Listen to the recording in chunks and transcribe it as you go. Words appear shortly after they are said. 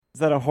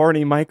that a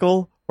horny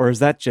Michael, or is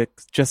that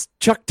just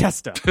Chuck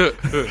Testa?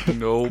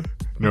 Nope.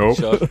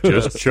 Chuck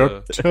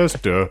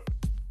Testa.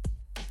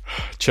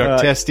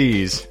 Chuck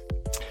Testes.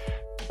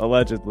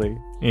 Allegedly.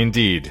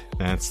 Indeed.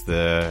 That's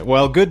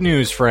well, good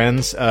news,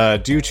 friends.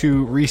 Due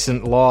to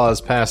recent laws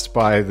passed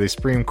by the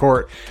Supreme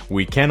Court,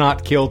 we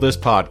cannot kill this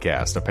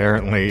podcast.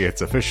 Apparently,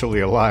 it's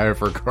officially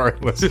alive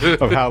regardless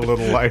of how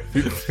little life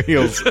it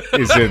feels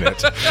is in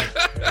it.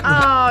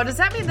 Oh, does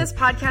that mean this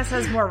podcast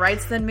has more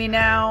rights than me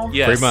now?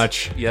 Yes. Pretty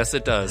much. Yes,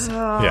 it does.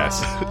 Oh.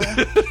 Yes.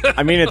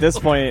 I mean, at this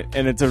point,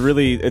 and it's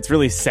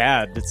really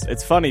sad.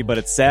 It's funny, but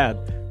it's sad.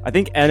 I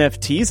think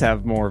NFTs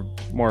have more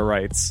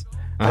rights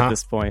at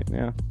this point.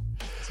 Yeah.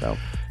 So,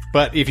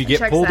 but if you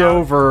get pulled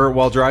over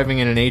while driving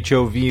in an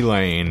HOV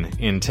lane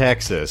in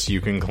Texas,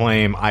 you can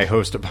claim I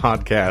host a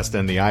podcast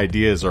and the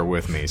ideas are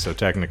with me. So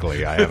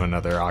technically, I have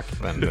another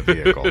occupant in the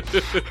vehicle.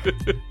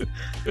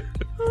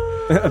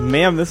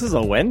 Ma'am, this is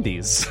a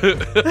Wendy's. You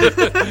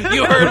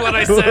heard what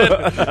I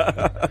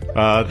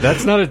said.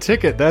 That's not a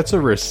ticket. That's a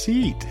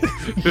receipt.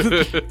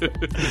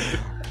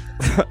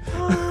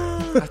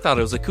 I thought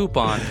it was a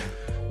coupon.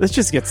 This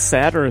just gets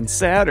sadder and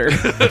sadder.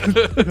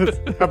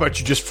 How about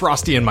you just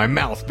frosty in my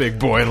mouth, big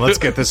boy, and let's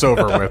get this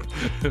over with.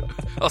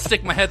 I'll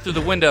stick my head through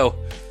the window.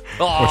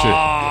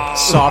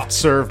 Soft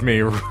serve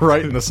me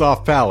right in the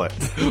soft palate.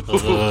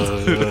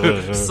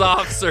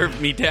 Soft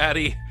serve me,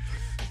 daddy.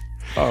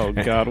 Oh,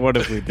 God, what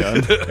have we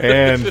done?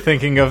 And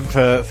thinking of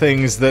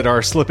things that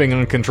are slipping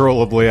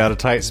uncontrollably out of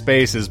tight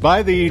spaces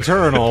by the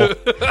eternal.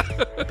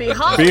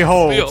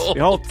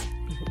 Behold.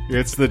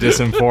 It's the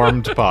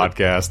Disinformed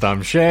Podcast.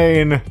 I'm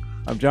Shane.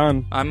 I'm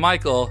John. I'm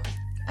Michael.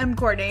 I'm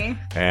Courtney.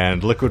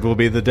 And liquid will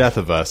be the death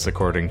of us,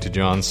 according to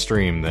John's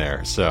stream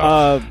there.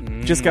 So,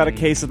 just got a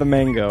case of the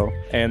mango,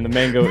 and the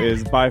mango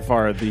is by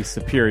far the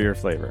superior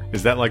flavor.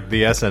 Is that like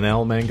the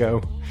SNL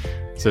mango?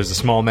 So there's a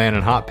small man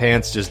in hot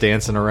pants just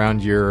dancing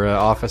around your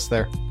office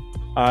there?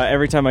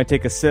 Every time I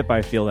take a sip,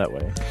 I feel that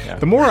way. Yeah.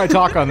 The more I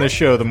talk on this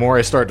show, the more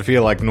I start to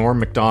feel like Norm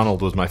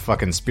Macdonald was my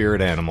fucking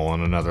spirit animal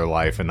in another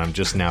life, and I'm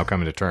just now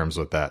coming to terms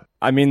with that.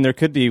 I mean, there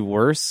could be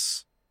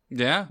worse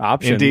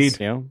options. Indeed.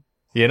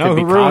 You know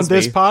who ruined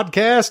this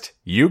podcast?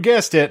 You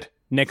guessed it.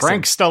 Nixon.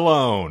 Frank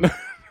Stallone.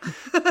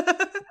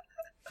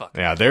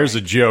 Yeah, there's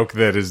a joke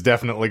that is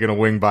definitely going to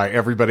wing by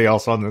everybody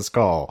else on this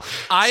call.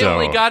 I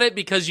only got it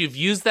because you've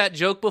used that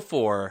joke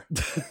before.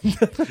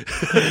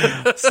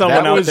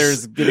 Someone out there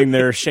is getting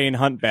their Shane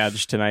Hunt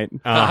badge tonight.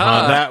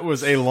 That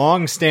was a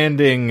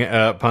long-standing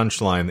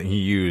punchline that he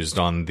used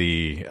on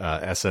the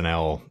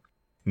SNL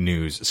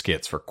news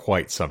skits for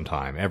quite some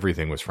time.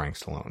 Everything was Frank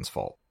Stallone's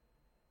fault.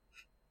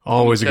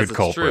 Always a good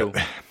culprit.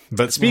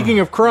 But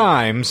speaking of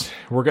crimes,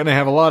 we're going to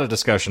have a lot of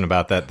discussion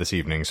about that this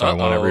evening, so I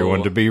want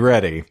everyone to be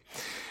ready.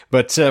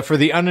 But for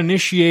the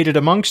uninitiated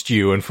amongst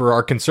you and for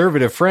our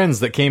conservative friends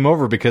that came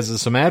over because of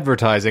some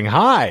advertising,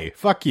 hi,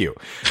 fuck you.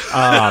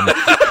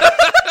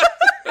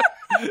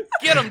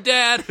 Get him,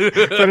 Dad!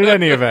 But in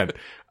any event,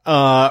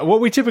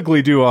 what we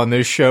typically do on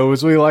this show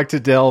is we like to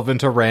delve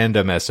into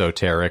random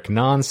esoteric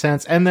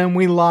nonsense, and then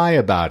we lie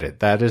about it.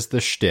 That is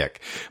the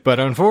shtick. But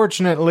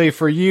unfortunately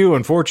for you,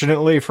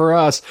 unfortunately for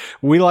us,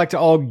 we like to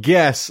all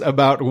guess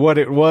about what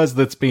it was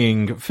that's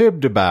being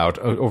fibbed about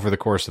over the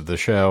course of the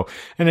show.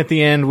 And at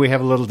the end, we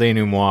have a little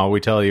denouement.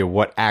 We tell you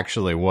what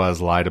actually was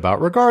lied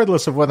about,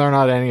 regardless of whether or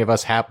not any of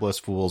us hapless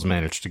fools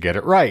managed to get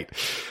it right,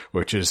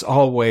 which is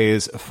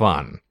always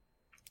fun.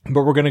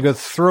 But we're going to go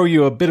throw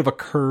you a bit of a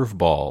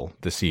curveball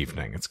this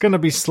evening. It's going to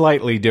be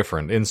slightly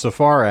different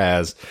insofar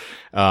as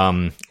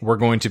we're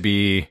going to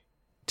be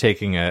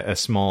taking a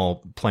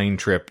small plane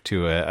trip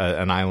to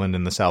an island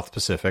in the South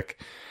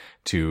Pacific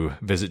to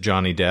visit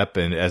Johnny Depp,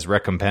 and as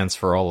recompense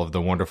for all of the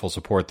wonderful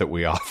support that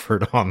we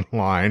offered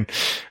online.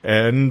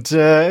 And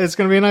it's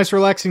going to be a nice,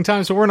 relaxing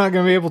time, so we're not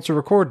going to be able to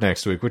record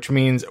next week, which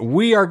means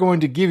we are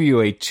going to give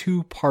you a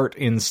 2-part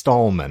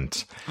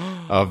installment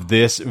of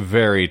this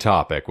very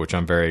topic, which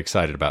I'm very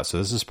excited about. So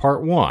this is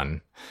part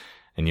 1,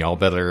 and y'all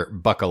better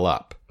buckle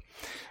up.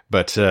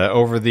 But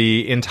over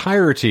the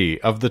entirety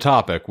of the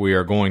topic, we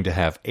are going to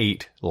have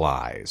 8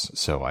 lies.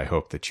 So I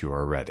hope that you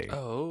are ready.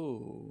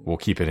 We'll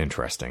keep it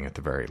interesting at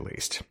the very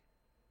least.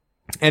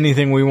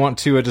 Anything we want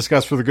to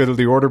discuss for the good of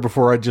the order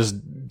before I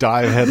just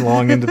dive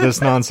headlong into this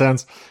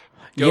nonsense?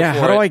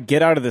 How do I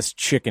get out of this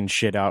chicken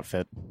shit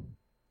outfit?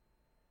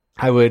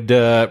 I would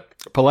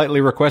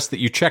politely request that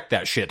you check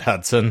that shit,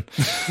 Hudson.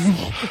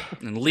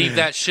 And leave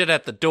that shit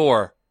at the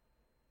door.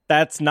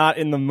 That's not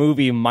in the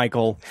movie,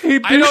 Michael. Hey,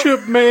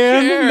 Bishop,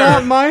 man. care.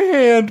 Not my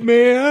hand,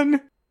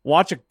 man.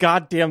 Watch a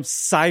goddamn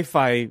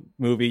sci-fi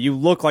movie. You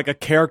look like a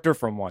character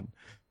from one.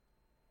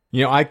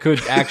 You know, I could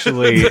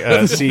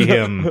actually see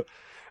him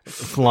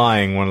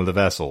flying one of the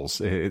vessels.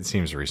 It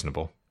seems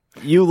reasonable.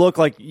 You look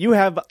like you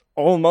have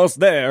almost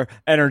there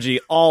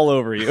energy all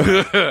over you.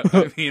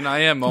 I mean, I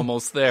am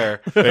almost there.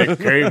 It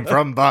came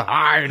from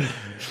behind.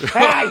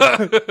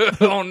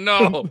 Oh,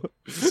 no.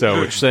 So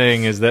what you're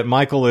saying is that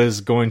Michael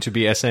is going to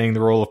be essaying the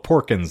role of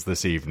Porkins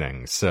this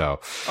evening. So,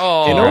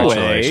 In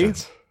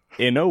congratulations.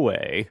 a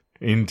way.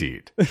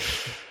 Indeed.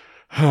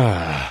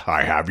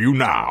 I have you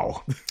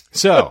now.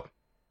 So,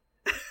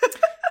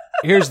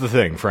 here's the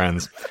thing,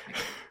 friends.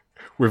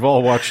 We've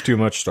all watched too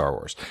much Star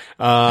Wars.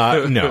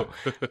 No.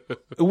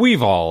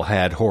 We've all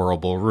had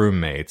horrible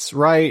roommates,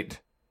 right?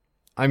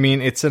 I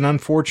mean, it's an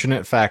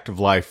unfortunate fact of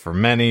life for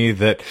many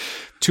that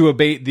to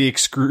abate the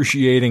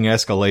excruciating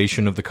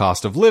escalation of the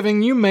cost of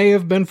living, you may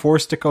have been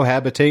forced to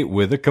cohabitate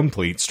with a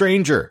complete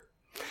stranger.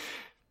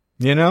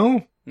 You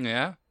know?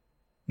 Yeah.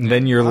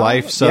 Then your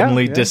life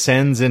suddenly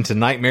descends into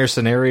nightmare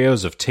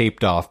scenarios of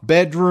taped-off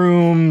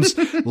bedrooms,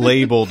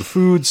 labeled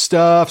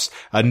foodstuffs,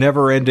 a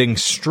never-ending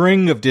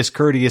string of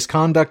discourteous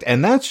conduct,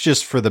 and that's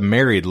just for the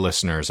married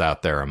listeners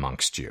out there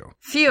amongst you.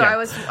 Phew, I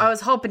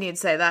was hoping you'd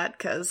say that,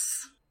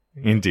 because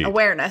indeed,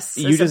 awareness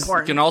is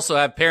important. You can also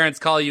have parents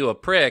call you a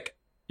prick.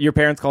 Your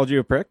parents called you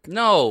a prick?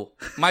 No,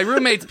 my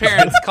roommate's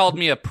parents called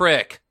me a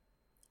prick.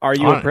 Are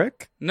you a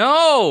prick?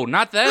 No,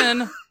 not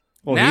then.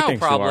 Well, now,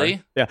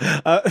 probably. Yeah.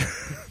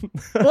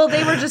 Well,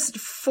 they were just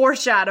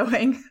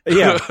foreshadowing.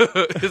 Yeah.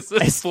 Is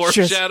this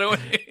foreshadowing?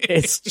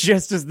 It's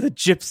just as the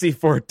gypsy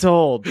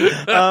foretold.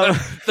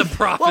 The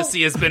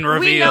prophecy has been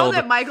revealed. We know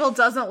that Michael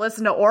doesn't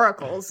listen to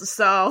oracles,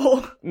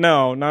 so...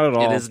 No, not at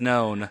all. It is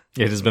known.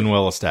 It has been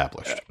well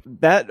established.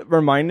 That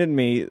reminded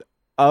me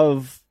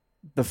of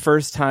the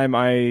first time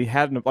I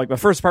had, the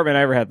first apartment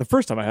I ever had. The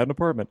first time I had an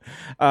apartment.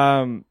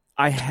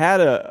 I had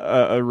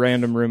a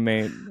random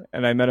roommate,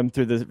 and I met him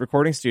through the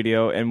recording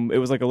studio, and it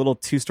was like a little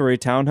 2-story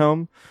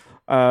townhome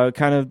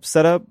kind of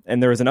setup,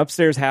 and there was an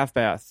upstairs half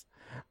bath,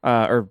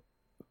 or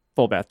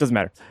full bath, doesn't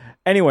matter.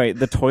 Anyway,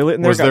 the toilet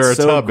in there got so Was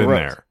there a tub gross. in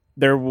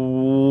there?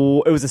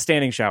 It was a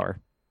standing shower.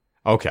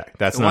 Okay,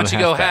 that's not Once a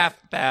you go half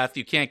bath. half bath,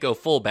 you can't go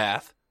full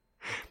bath.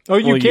 Oh,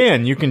 you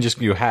can. You can just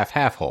go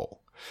half hole.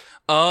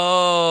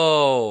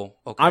 Oh,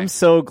 okay. I'm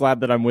so glad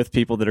that I'm with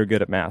people that are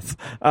good at math.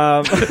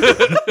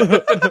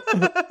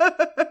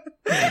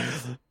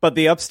 But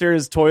the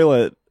upstairs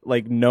toilet,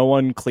 no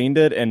one cleaned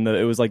it, and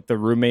it was the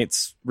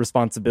roommate's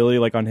responsibility,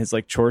 on his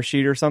chore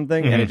sheet or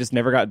something, and it just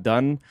never got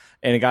done,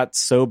 and it got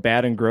so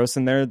bad and gross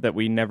in there that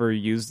we never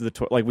used the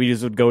toilet. We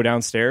just would go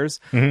downstairs,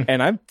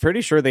 and I'm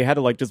pretty sure they had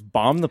to just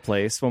bomb the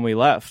place when we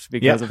left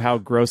because of how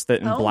gross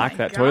that and black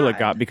that toilet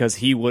got because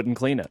he wouldn't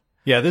clean it.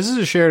 Yeah, this is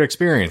a shared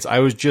experience. I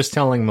was just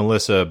telling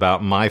Melissa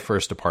about my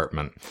first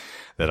apartment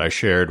that I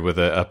shared with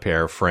a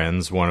pair of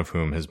friends, one of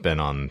whom has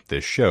been on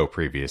this show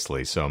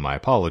previously, so my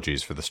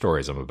apologies for the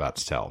stories I'm about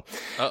to tell.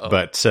 Uh-oh.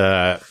 But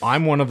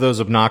I'm one of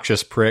those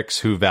obnoxious pricks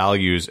who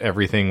values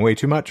everything way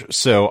too much,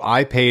 so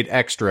I paid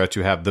extra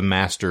to have the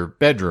master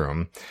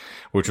bedroom,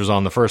 which was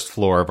on the first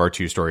floor of our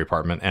 2-story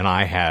apartment, and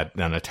I had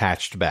an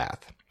attached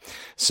bath.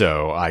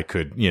 So I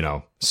could,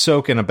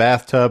 soak in a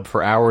bathtub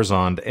for hours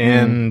on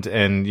end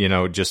and,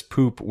 just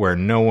poop where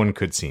no one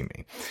could see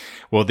me.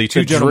 Well, the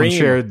two gentlemen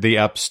shared the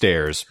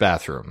upstairs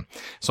bathroom.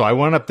 So I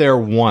went up there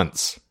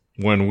once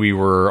when we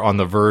were on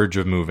the verge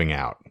of moving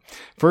out.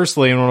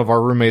 Firstly, in one of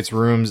our roommates'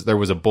 rooms, there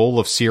was a bowl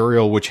of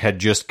cereal which had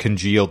just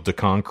congealed to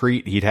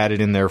concrete. He'd had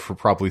it in there for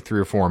probably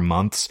 3 or 4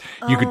 months.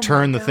 You could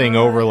turn the thing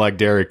over like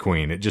Dairy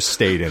Queen. It just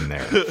stayed in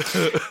there.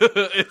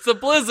 It's a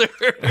blizzard.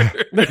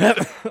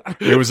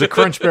 It was a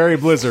Crunchberry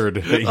Blizzard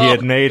that he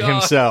had made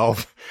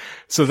himself.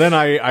 So then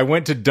I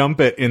went to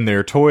dump it in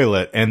their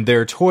toilet, and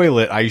their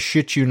toilet, I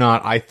shit you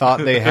not, I thought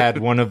they had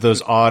one of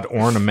those odd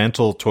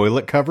ornamental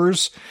toilet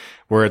covers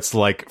where it's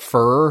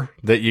fur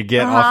that you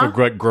get off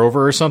of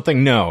Grover or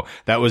something. No,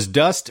 that was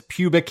dust,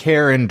 pubic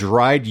hair, and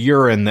dried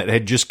urine that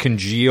had just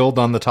congealed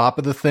on the top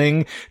of the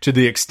thing to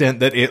the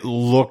extent that it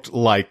looked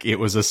like it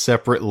was a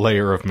separate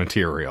layer of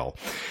material.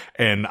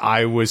 And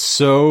I was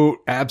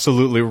so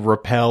absolutely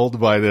repelled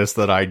by this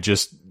that I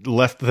just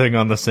left the thing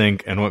on the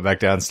sink and went back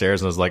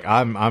downstairs and was like,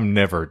 I'm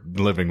never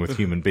living with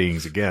human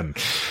beings again.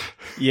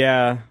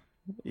 Yeah.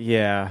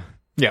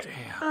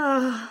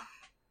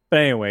 But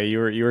anyway,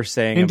 you were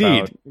saying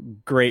about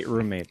great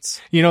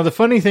roommates. The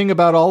funny thing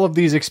about all of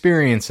these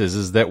experiences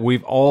is that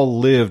we've all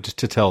lived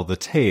to tell the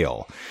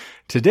tale.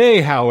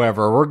 Today,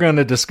 however, we're going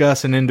to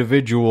discuss an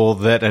individual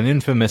that an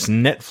infamous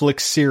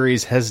Netflix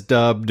series has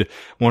dubbed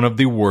one of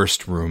the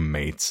worst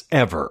roommates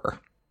ever.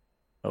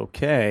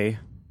 Okay.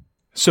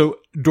 So,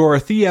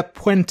 Dorothea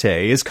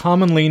Puente is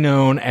commonly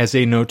known as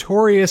a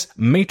notorious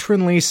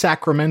matronly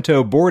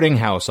Sacramento boarding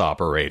house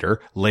operator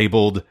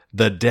labeled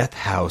the Death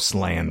House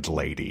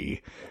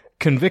Landlady,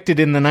 convicted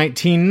in the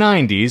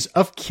 1990s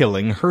of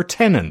killing her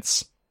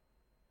tenants.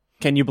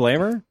 Can you blame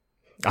her?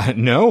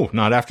 No,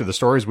 not after the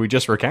stories we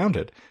just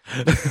recounted.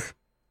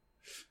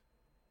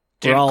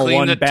 We're all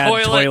one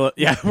bad toilet.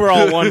 Yeah, we're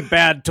all one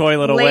bad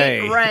toilet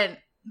away. Late rent.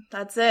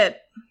 That's it.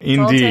 That's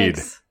Indeed.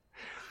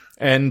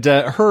 And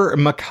her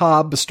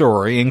macabre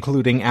story,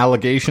 including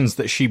allegations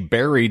that she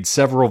buried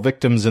several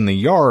victims in the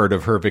yard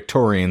of her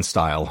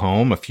Victorian-style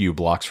home a few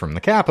blocks from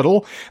the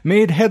Capitol,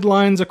 made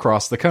headlines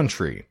across the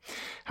country.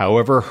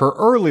 However, her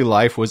early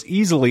life was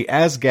easily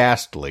as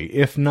ghastly,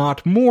 if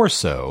not more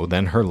so,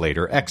 than her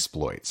later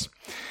exploits.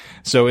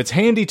 So it's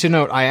handy to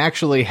note I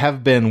actually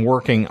have been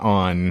working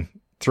on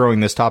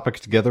throwing this topic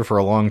together for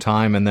a long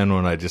time, and then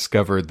when I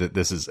discovered that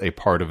this is a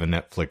part of a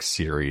Netflix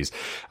series,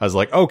 I was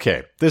like,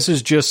 okay, this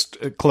is just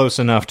close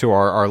enough to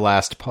our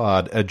last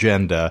pod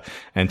agenda,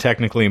 and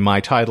technically my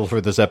title for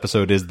this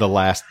episode is The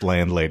Last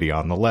Landlady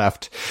on the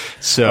Left,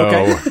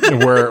 so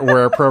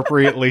we're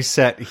appropriately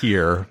set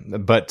here,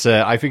 but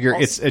I figure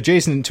it's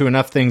adjacent to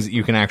enough things that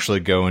you can actually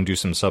go and do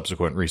some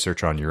subsequent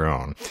research on your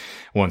own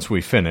once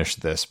we finish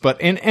this. But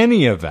in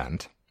any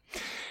event,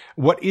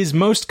 what is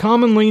most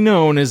commonly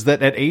known is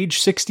that at age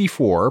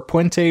 64,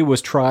 Puente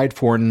was tried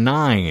for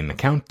 9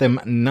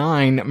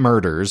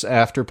 murders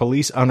after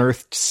police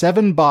unearthed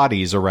 7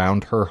 bodies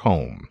around her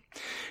home.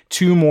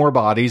 2 more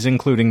bodies,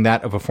 including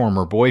that of a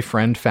former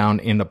boyfriend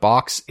found in a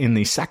box in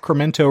the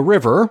Sacramento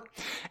River,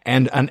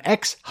 and an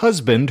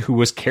ex-husband who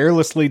was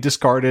carelessly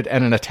discarded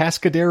at an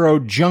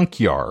Atascadero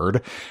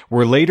junkyard,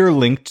 were later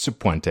linked to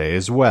Puente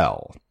as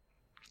well.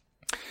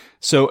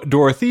 So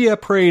Dorothea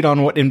preyed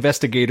on what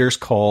investigators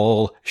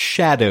call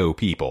shadow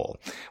people,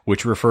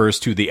 which refers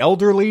to the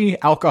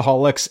elderly,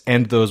 alcoholics,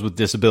 and those with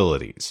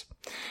disabilities.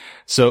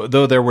 So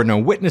though there were no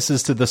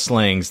witnesses to the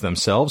slayings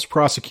themselves,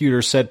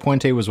 prosecutors said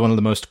Puente was one of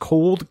the most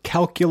cold,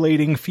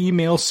 calculating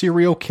female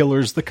serial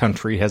killers the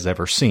country has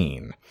ever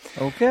seen.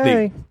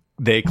 Okay.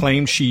 They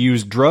claimed she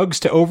used drugs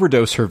to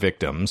overdose her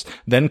victims,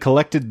 then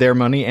collected their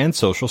money and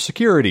Social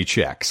Security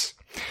checks.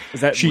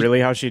 Is that really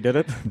how she did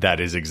it?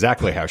 That is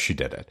exactly how she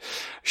did it.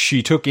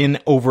 She took in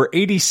over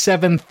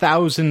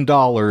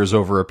 $87,000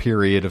 over a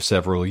period of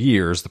several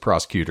years, the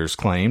prosecutors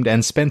claimed,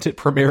 and spent it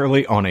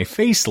primarily on a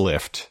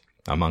facelift,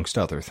 amongst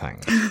other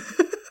things.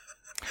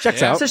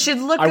 Checks out. So she'd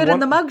look good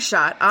in the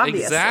mugshot,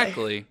 obviously.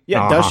 Exactly.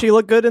 Yeah, does she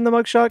look good in the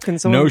mugshot? Can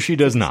someone... No, she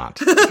does not.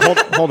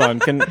 hold on.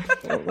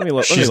 Let me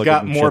look. She's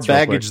got more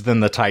baggage quick.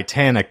 than the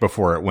Titanic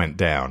before it went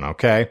down,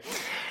 okay?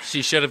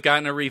 She should have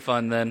gotten a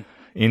refund then.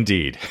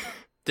 Indeed.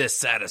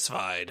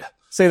 Dissatisfied.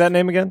 Say that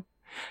name again.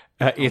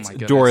 It's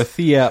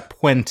Dorothea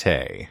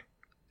Puente.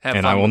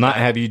 And I will not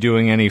have you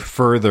doing any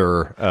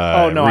further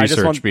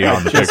research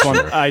beyond the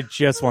picture. I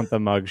just want the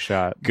mug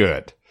shot.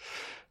 Good.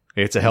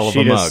 It's a hell of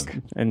a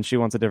mug. And she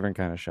wants a different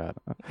kind of shot.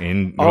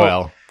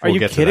 Are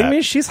you kidding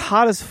me? She's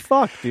hot as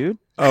fuck, dude.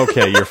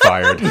 Okay, you're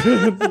fired.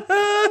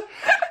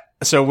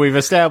 So we've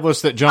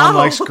established that John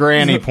likes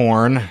granny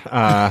porn.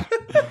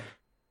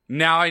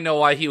 Now I know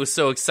why he was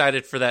so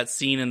excited for that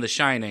scene in The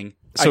Shining.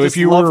 So if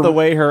you love the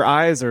way her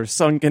eyes are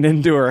sunken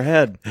into her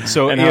head.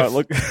 So and how it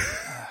look.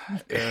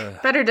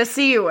 Better to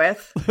see you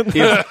with.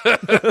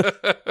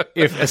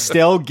 If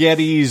Estelle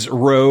Getty's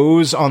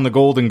Rose on the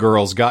Golden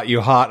Girls got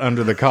you hot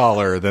under the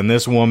collar, then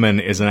this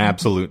woman is an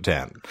absolute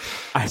 10.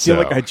 I feel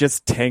like I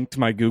just tanked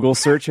my Google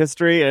search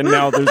history, and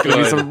now there's going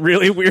to be some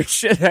really weird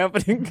shit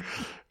happening.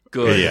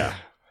 Good. Yeah.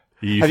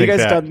 Have you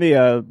guys done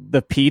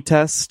the P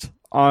test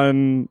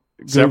on Google?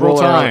 Several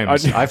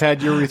times. I've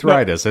had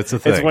urethritis. It's a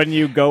thing. It's when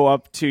you go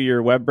up to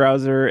your web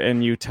browser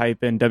and you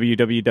type in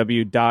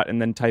www. And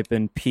then type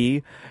in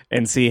P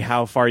and see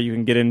how far you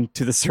can get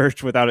into the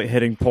search without it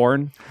hitting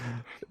porn.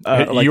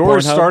 Like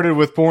yours started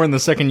with porn the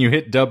second you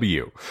hit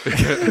W.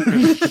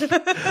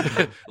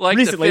 Like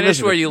recently the finish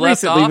visited. where you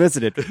left recently off?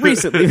 Visited.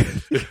 Recently.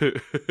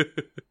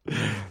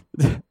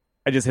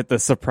 I just hit the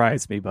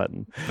surprise me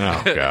button.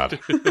 Oh, God.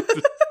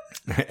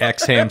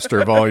 X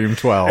Hamster Volume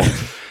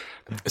 12.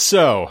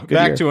 So,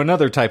 back to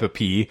another type of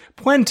P.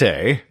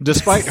 Puente,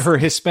 despite her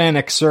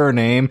Hispanic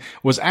surname,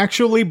 was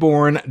actually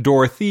born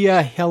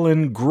Dorothea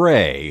Helen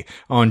Gray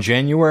on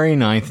January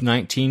 9th,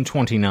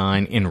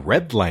 1929 in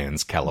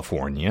Redlands,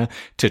 California,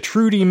 to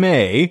Trudy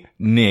May,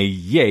 née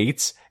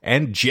Yates,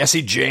 and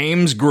Jesse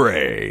James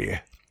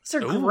Gray. It's a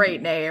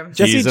great name.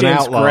 Jesse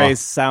James Gray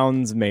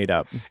sounds made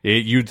up.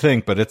 You'd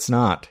think, but it's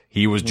not.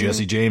 He was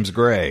Jesse James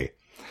Gray.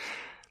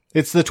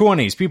 It's the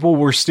 20s. People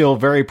were still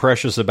very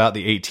precious about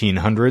the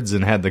 1800s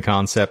and had the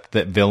concept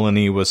that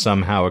villainy was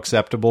somehow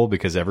acceptable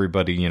because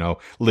everybody,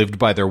 lived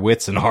by their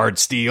wits and hard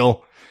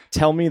steel.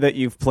 Tell me that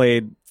you've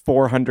played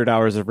 400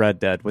 hours of Red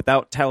Dead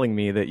without telling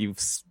me that you've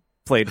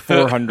played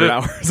 400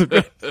 hours of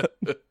Red Dead.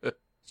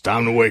 It's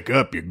time to wake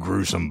up, you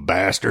gruesome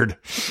bastard.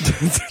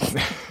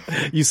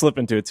 You slip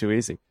into it too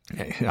easy.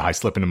 I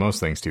slip into most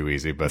things too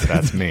easy, but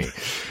that's me.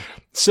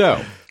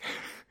 So,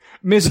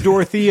 Miss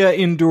Dorothea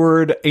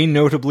endured a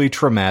notably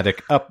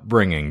traumatic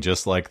upbringing,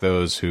 just like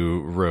those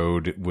who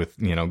rode with,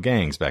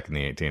 gangs back in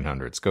the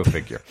 1800s. Go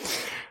figure.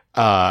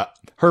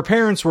 Her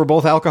parents were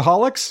both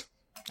alcoholics,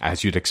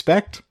 as you'd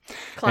expect,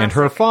 Classic. And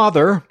her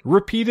father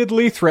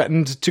repeatedly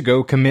threatened to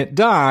go commit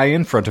die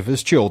in front of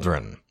his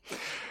children.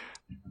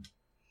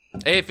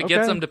 Hey, if it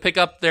gets them to pick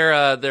up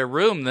their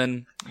room,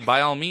 then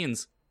by all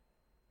means.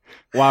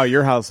 Wow,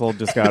 your household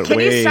just got Can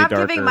way you stop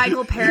darker. giving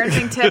Michael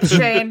parenting tips,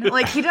 Shane?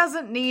 Like, he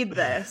doesn't need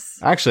this.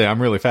 Actually,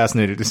 I'm really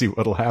fascinated to see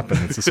what'll happen.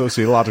 It's a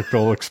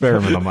sociological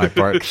experiment on my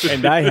part.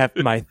 And I have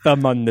my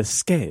thumb on the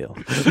scale.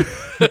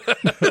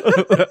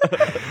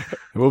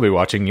 We'll be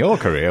watching your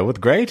career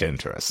with great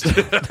interest.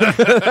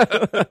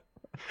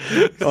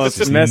 Oh,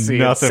 it's messy.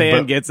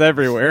 Sand gets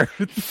everywhere.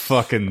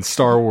 Fucking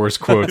Star Wars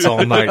quotes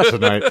all night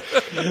tonight.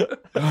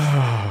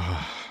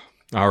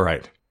 All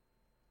right.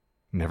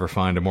 Never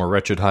find a more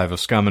wretched hive of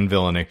scum and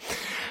villainy.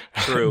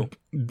 True.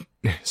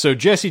 So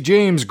Jesse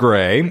James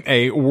Gray,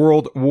 a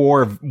World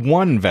War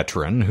I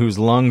veteran whose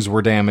lungs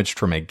were damaged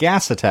from a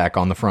gas attack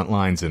on the front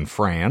lines in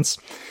France.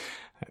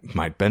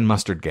 Might been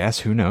mustard gas,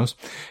 who knows?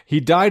 He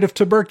died of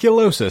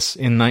tuberculosis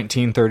in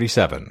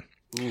 1937.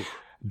 Ooh.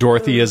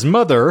 Dorothea's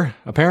mother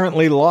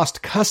apparently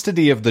lost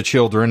custody of the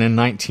children in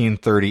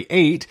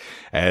 1938,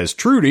 as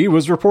Trudy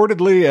was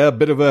reportedly a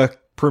bit of a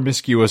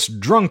promiscuous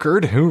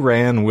drunkard who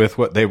ran with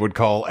what they would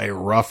call a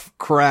rough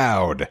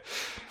crowd.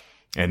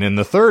 And in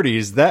the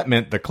 30s, that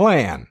meant the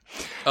Klan.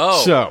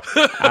 Oh. So,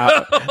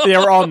 they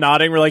were all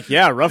nodding. We're like,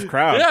 yeah, rough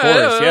crowd, of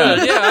course,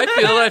 yeah. Yeah, I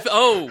feel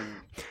oh.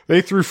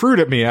 They threw fruit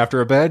at me after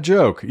a bad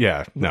joke.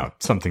 Yeah, no,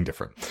 something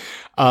different.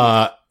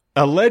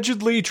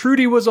 Allegedly,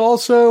 Trudy was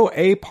also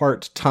a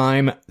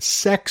part-time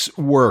sex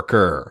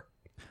worker,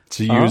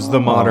 to use the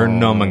modern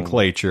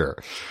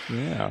nomenclature.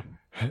 Yeah.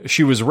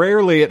 She was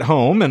rarely at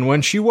home, and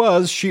when she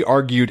was, she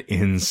argued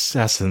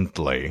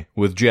incessantly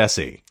with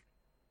Jesse.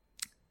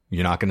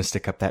 You're not going to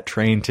stick up that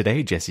train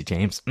today, Jesse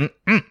James.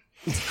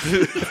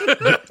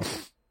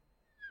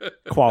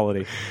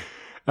 Quality.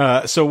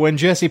 So when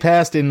Jesse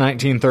passed in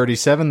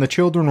 1937, the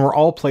children were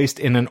all placed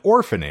in an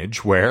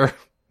orphanage where,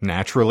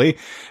 naturally,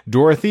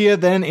 Dorothea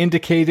then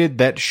indicated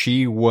that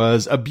she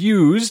was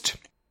abused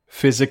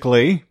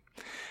physically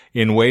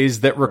in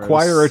ways that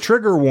require a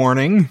trigger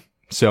warning.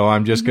 So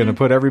I'm just going to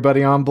put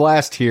everybody on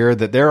blast here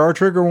that there are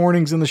trigger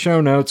warnings in the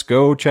show notes.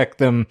 Go check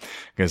them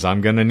because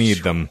I'm going to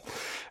need them.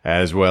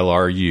 As well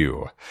are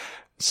you.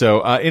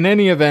 So, in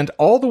any event,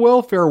 all the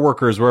welfare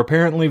workers were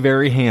apparently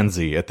very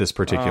handsy at this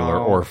particular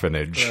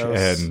orphanage. Gross.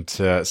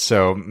 And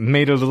so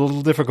made it a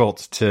little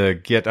difficult to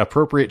get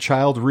appropriate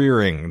child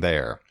rearing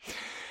there.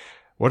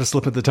 What a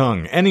slip of the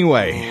tongue.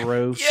 Anyway.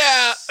 Gross.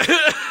 Yeah.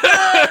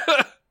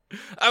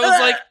 I was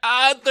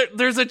like,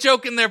 there's a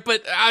joke in there,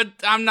 but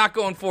I'm not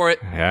going for it.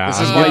 Yeah,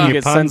 this is why you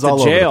get sent to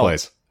jail. Over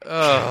the place.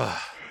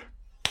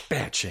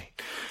 Bad chain.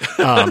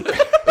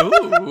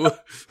 Ooh,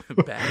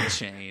 bad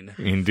chain.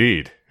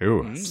 Indeed.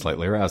 Ooh,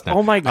 slightly aroused now.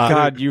 Oh my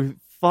God, you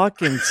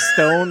fucking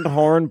stoned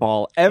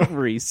hornball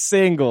every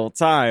single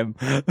time.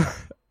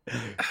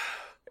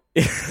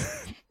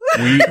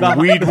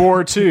 Weed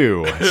War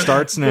 2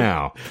 starts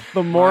now.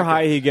 The more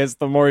high he gets,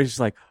 the more he's just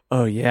like,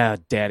 oh yeah,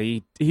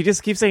 daddy. He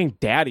just keeps saying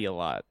daddy a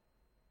lot.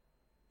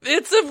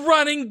 It's a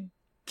running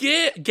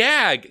gig.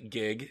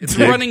 It's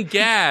a running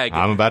gag.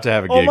 I'm about to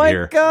have a gig here.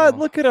 Oh my God,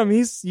 look at him.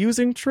 He's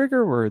using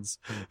trigger words.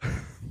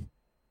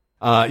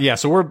 Yeah,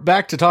 so we're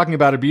back to talking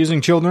about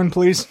abusing children,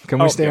 please. Can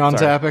we stay on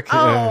topic?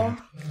 Oh.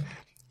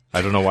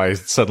 I don't know why I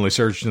suddenly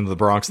surged into the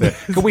Bronx there.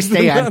 Can we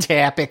stay on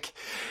topic?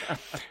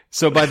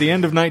 So by the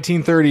end of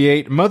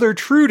 1938, Mother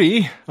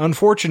Trudy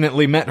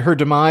unfortunately met her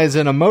demise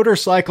in a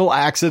motorcycle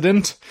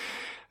accident,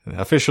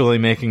 officially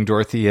making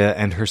Dorothea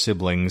and her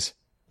siblings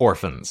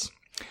orphans.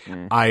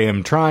 I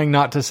am trying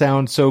not to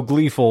sound so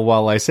gleeful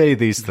while I say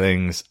these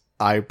things.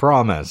 I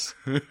promise.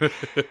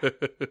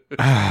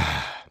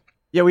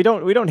 Yeah, we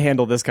don't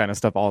handle this kind of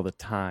stuff all the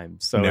time.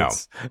 So no.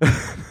 It's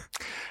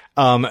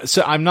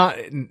So I'm not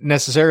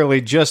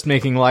necessarily just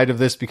making light of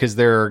this because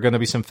there are going to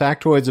be some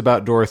factoids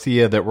about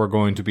Dorothea that we're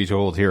going to be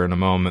told here in a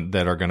moment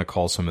that are going to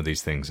call some of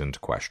these things into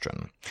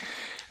question.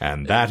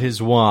 And that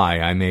is why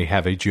I may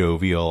have a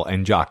jovial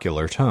and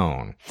jocular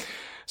tone.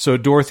 So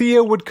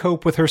Dorothea would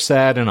cope with her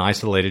sad and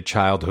isolated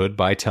childhood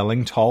by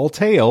telling tall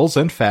tales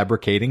and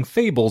fabricating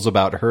fables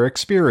about her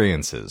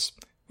experiences.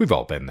 We've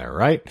all been there,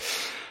 right?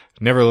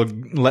 Never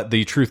let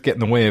the truth get in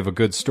the way of a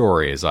good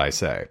story, as I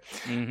say.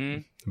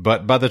 Mm-hmm.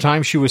 But by the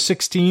time she was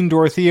 16,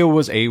 Dorothea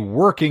was a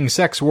working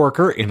sex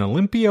worker in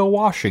Olympia,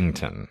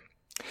 Washington.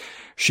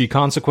 She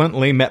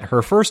consequently met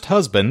her first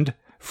husband,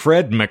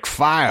 Fred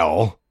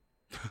McPhail.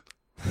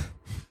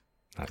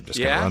 I'm just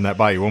going to run that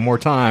by you one more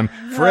time.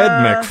 Fred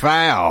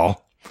McPhail.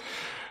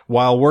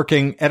 While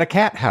working at a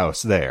cat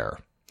house there.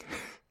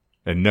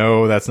 And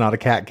no, that's not a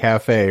cat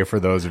cafe for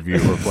those of you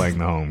who are playing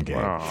the home game.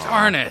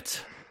 Darn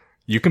it.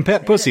 You can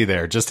pet pussy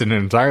there, just in an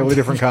entirely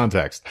different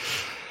context.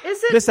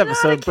 Is it this not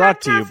episode a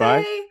brought cat to you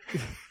by...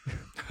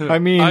 I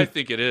mean... I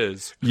think it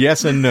is.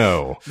 Yes and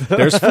no.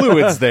 There's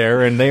fluids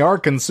there, and they are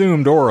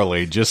consumed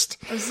orally,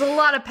 just... There's a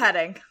lot of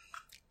petting.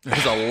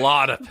 There's a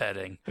lot of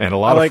petting. And a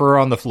lot of fur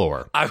on the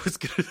floor. I was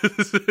gonna...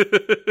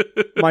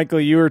 Michael,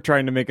 you were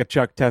trying to make a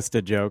Chuck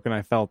Testa joke, and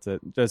I felt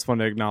it. Just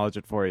wanted to acknowledge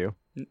it for you.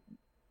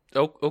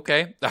 Oh,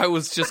 okay. I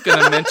was just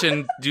going to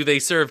mention, do they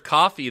serve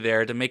coffee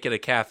there to make it a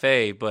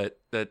cafe? But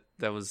that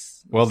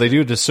was... Well, they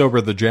do to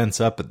sober the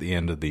gents up at the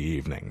end of the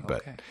evening,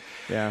 but... Okay.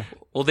 Yeah.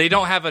 Well, they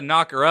don't have a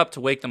knocker up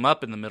to wake them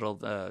up in the middle,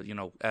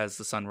 as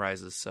the sun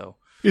rises, so...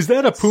 Is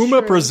that a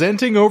puma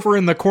presenting over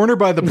in the corner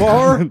by the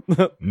bar?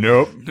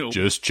 Nope.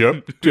 Just Chuck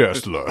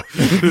Tesla.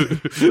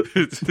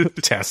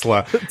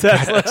 Tesla.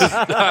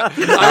 I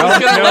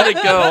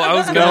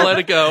was going to let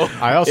it go.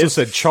 I also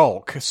said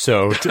chalk,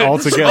 so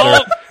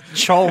altogether,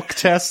 chalk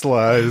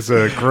Tesla is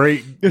a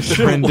great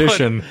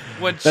rendition.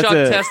 When Chuck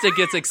Testa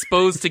gets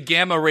exposed to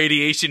gamma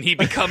radiation, he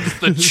becomes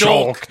the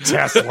chalk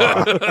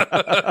Tesla.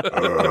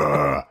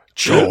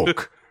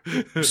 Chalk.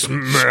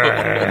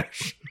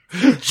 Smash.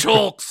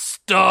 Chalk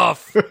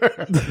stuff.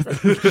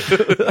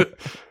 Just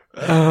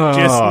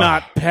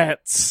not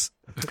pets.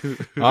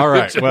 All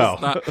right, Just well,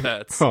 not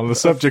pets. on the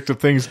subject of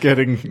things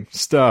getting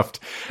stuffed,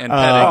 And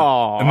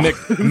petting.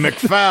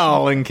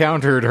 McFowl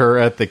encountered her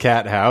at the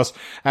cat house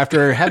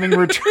after having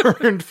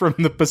returned from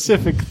the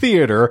Pacific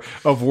Theater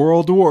of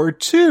World War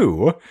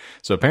II.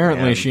 So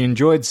apparently she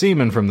enjoyed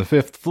semen from the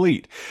Fifth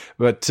Fleet.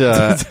 But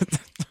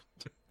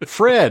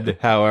Fred,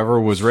 however,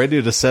 was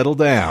ready to settle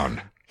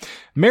down.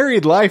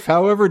 Married life,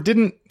 however,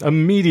 didn't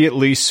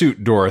immediately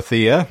suit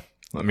Dorothea.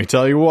 Let me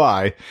tell you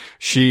why.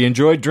 She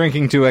enjoyed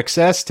drinking to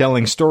excess,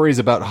 telling stories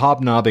about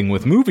hobnobbing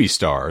with movie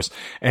stars,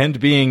 and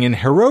being in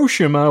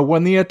Hiroshima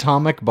when the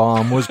atomic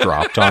bomb was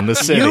dropped on the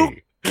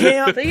city.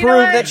 Can't So you prove know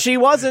what? that she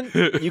wasn't.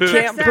 You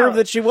can't prove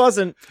that she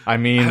wasn't. I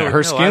mean, I her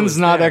was skin's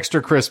not there.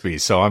 extra crispy,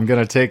 so I'm going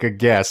to take a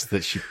guess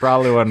that she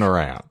probably wasn't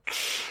around.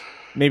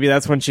 Maybe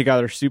that's when she got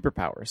her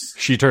superpowers.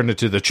 She turned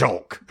into the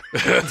chalk.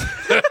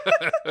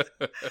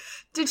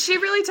 Did she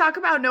really talk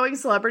about knowing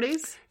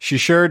celebrities? She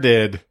sure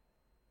did.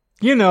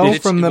 You know,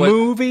 Did from she- the what-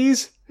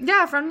 movies.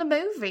 Yeah, from the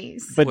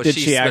movies. But Was did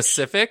she she actually?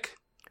 specific?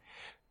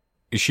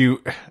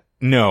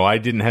 No, I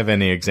didn't have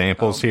any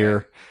examples Okay.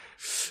 here.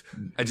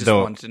 I just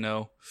Though- wanted to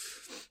know.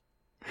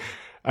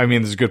 I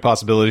mean, there's a good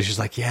possibility she's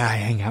like, yeah, I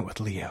hang out with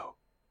Leo.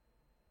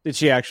 Did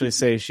she actually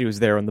say she was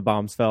there when the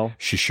bombs fell?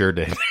 She sure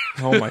did.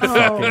 Oh my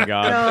fucking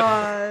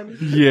god!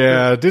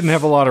 Yeah, didn't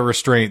have a lot of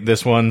restraint,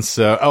 this one,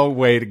 so... Oh,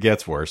 wait, it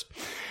gets worse.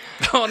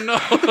 Oh no.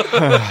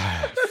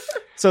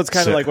 So it's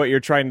kind So- of like what you're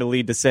trying to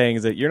lead to saying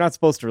is that you're not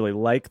supposed to really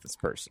like this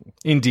person.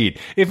 Indeed.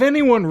 If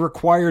anyone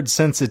required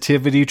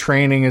sensitivity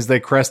training as they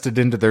crested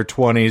into their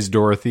 20s,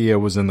 Dorothea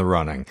was in the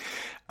running.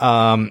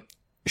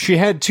 She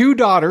had 2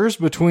 daughters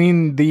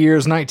between the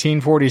years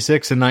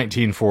 1946 and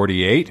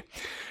 1948.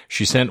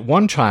 She sent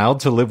one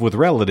child to live with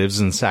relatives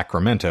in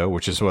Sacramento,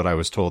 which is what I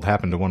was told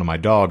happened to one of my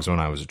dogs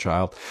when I was a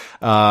child.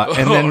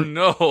 And Oh then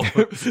no.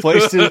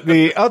 placed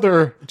the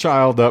other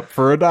child up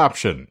for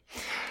adoption.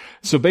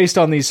 So based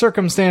on these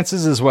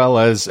circumstances, as well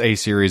as a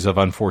series of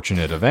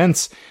unfortunate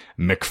events,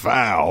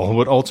 McFowl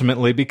would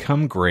ultimately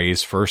become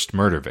Gray's first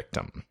murder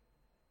victim.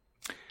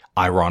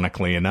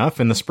 Ironically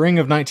enough, in the spring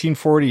of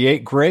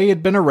 1948, Gray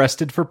had been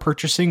arrested for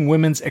purchasing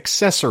women's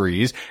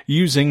accessories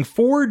using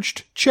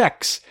forged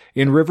checks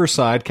in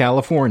Riverside,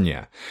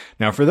 California.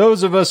 Now, for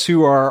those of us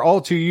who are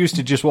all too used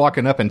to just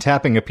walking up and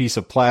tapping a piece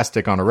of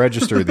plastic on a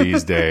register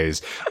these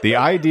days, the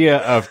idea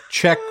of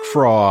check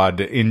fraud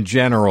in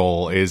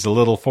general is a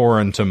little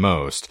foreign to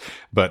most.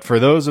 But for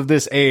those of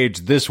this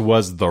age, this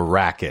was the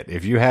racket.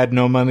 If you had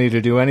no money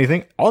to do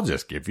anything, I'll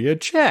just give you a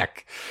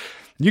check.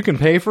 You can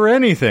pay for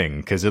anything,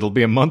 because it'll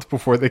be a month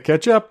before they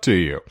catch up to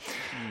you.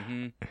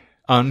 Mm-hmm.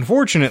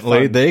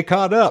 Unfortunately, they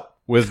caught up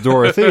with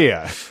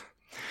Dorothea.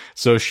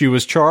 So she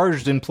was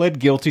charged and pled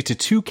guilty to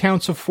 2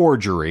 counts of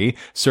forgery,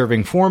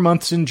 serving 4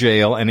 months in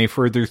jail and a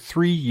further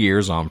 3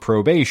 years on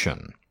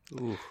probation.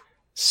 Ooh.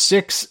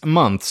 6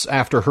 months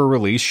after her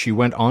release, she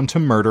went on to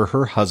murder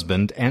her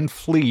husband and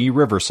flee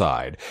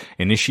Riverside,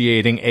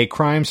 initiating a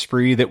crime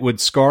spree that would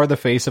scar the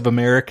face of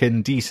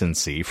American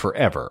decency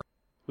forever.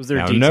 Was there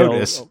Now details?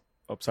 notice-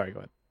 Oh, sorry. Go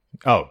ahead.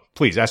 Oh,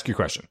 please ask your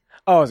question.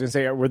 Oh, I was gonna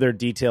say, were there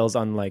details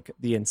on like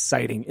the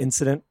inciting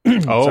incident?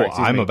 Oh, Sorry,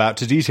 excuse I'm me. about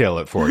to detail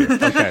it for you.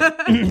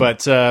 Okay.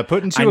 But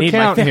put I into need my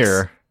account fix.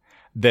 here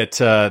that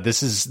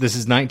this is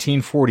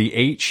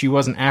 1948. She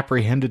wasn't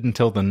apprehended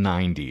until the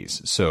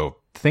 90s. So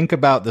think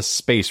about the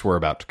space we're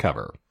about to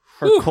cover.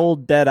 Her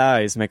cold, dead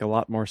eyes make a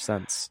lot more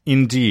sense.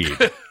 Indeed.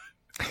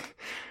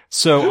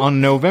 So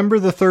on November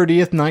the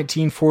 30th,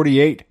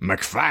 1948,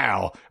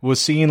 McFowl was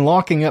seen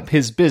locking up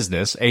his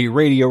business, a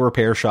radio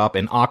repair shop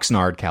in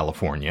Oxnard,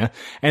 California,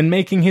 and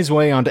making his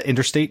way onto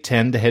Interstate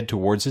 10 to head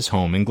towards his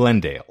home in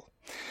Glendale.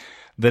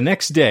 The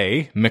next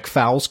day,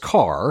 McFowl's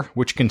car,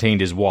 which contained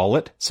his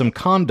wallet, some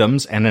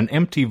condoms, and an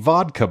empty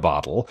vodka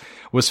bottle,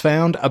 was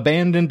found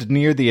abandoned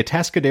near the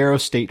Atascadero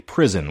State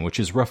Prison, which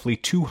is roughly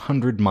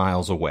 200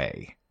 miles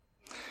away.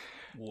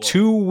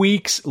 2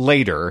 weeks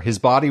later, his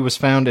body was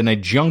found in a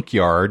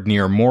junkyard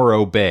near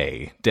Morro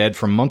Bay, dead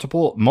from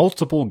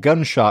multiple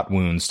gunshot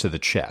wounds to the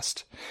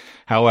chest.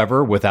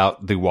 However,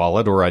 without the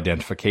wallet or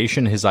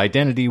identification, his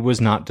identity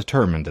was not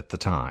determined at the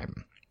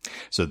time.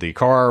 So the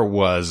car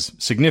was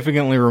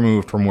significantly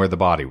removed from where the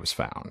body was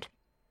found.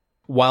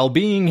 While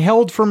being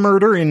held for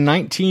murder in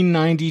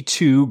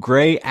 1992,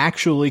 Gray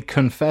actually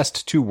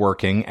confessed to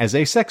working as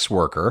a sex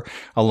worker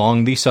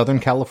along the Southern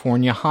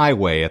California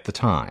highway at the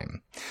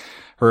time.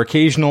 Her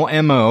occasional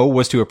MO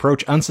was to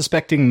approach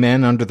unsuspecting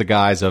men under the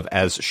guise of,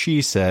 as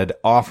she said,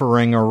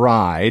 offering a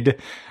ride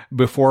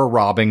before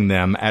robbing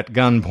them at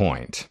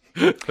gunpoint.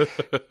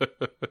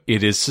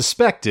 It is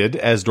suspected,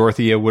 as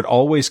Dorothea would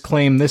always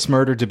claim this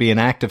murder to be an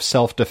act of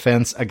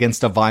self-defense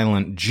against a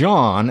violent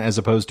John as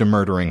opposed to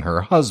murdering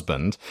her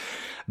husband,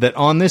 that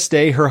on this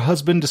day her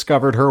husband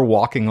discovered her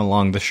walking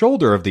along the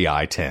shoulder of the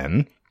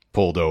I-10,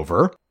 pulled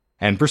over,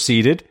 and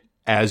proceeded,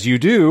 as you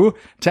do,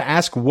 to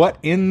ask what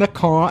in the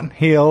con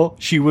hill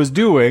she was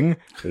doing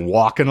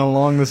walking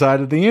along the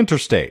side of the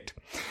interstate.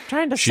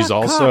 Trying to She's suck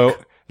also,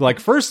 cock. like,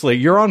 firstly,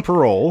 you're on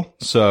parole,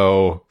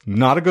 so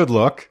not a good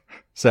look.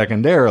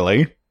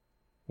 Secondarily,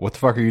 what the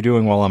fuck are you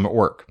doing while I'm at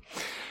work?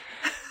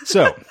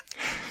 So,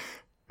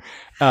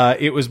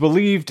 it was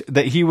believed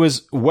that he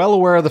was well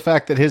aware of the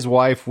fact that his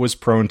wife was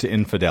prone to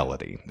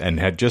infidelity and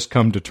had just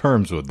come to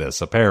terms with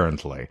this,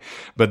 apparently.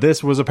 But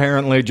this was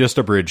apparently just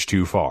a bridge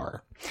too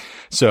far.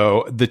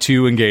 So the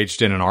two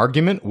engaged in an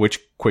argument, which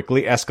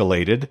quickly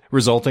escalated,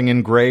 resulting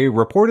in Gray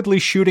reportedly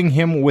shooting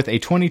him with a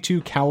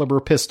 .22 caliber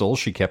pistol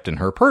she kept in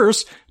her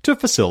purse to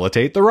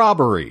facilitate the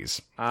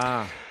robberies.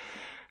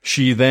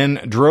 She then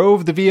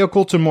drove the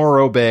vehicle to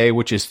Morro Bay,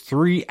 which is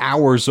 3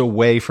 hours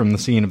away from the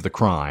scene of the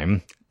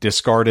crime,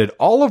 discarded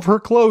all of her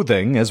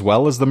clothing as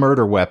well as the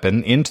murder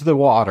weapon into the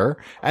water,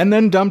 and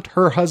then dumped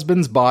her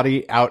husband's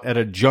body out at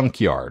a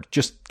junkyard,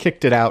 just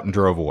kicked it out and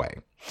drove away.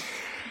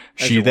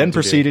 She then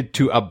proceeded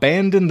to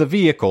abandon the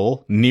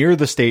vehicle near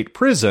the state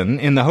prison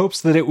in the hopes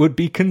that it would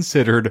be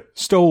considered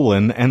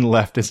stolen and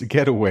left as a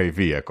getaway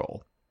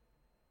vehicle.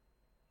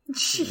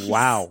 Jeez.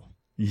 Wow.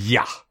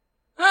 Yeah.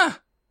 Huh.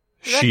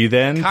 She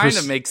then Kind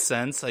of makes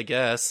sense, I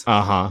guess.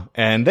 Uh-huh.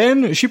 And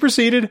then she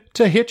proceeded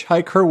to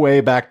hitchhike her way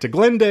back to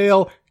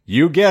Glendale,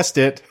 you guessed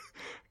it,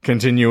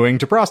 continuing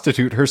to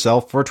prostitute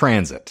herself for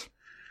transit.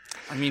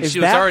 I mean, Is she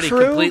was that already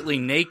true? completely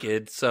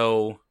naked,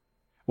 so...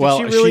 Well,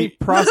 Did she really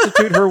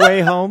prostitute her way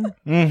home?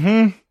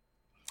 Mm-hmm.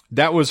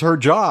 That was her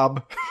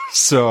job,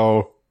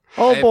 so...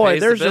 Oh It boy,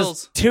 pays the there's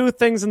bills. just two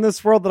things in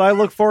this world that I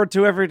look forward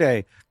to every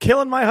day.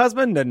 Killing my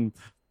husband and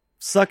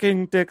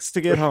sucking dicks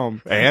to get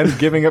home. And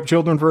giving up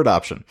children for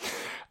adoption.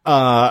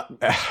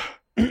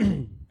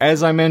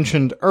 As I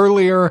mentioned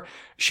earlier,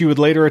 she would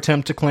later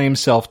attempt to claim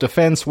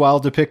self-defense while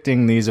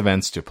depicting these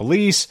events to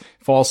police,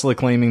 falsely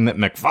claiming that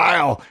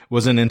McFile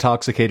was an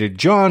intoxicated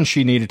John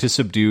she needed to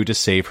subdue to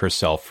save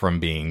herself from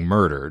being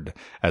murdered,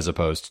 as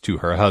opposed to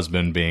her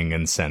husband being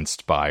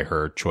incensed by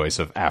her choice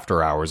of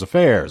after-hours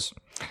affairs.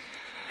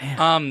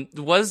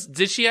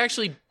 Did she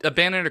actually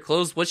abandon her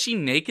clothes? Was she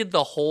naked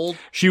the whole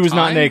She was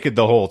not time? naked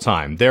the whole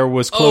time. There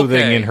was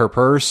clothing Okay. in her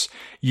purse.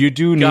 You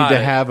do need Got to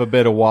it. have a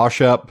bit of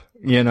wash-up,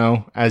 you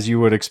know, as you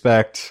would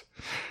expect.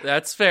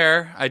 That's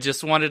fair. I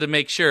just wanted to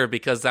make sure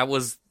because that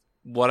was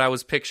what I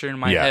was picturing in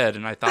my Yeah. head,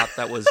 and I thought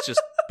that was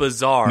just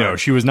bizarre. No,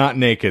 she was not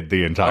naked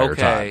the entire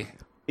time.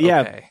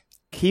 Yeah, Okay.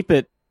 keep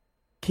it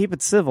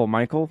civil,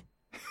 Michael.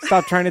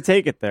 Stop trying to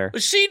take it there.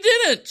 But she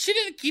didn't. She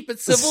didn't keep it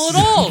civil at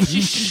all.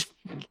 She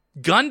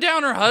gunned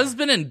down her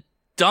husband and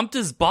dumped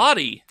his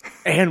body.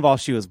 And while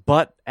she was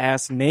butt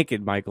ass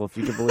naked, Michael, if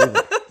you can believe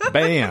it.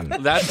 Ban.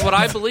 That's what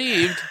I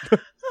believed.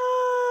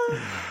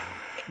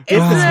 Give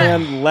this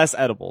man less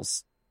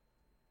edibles.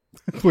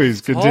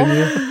 Please continue.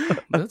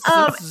 Is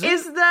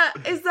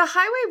the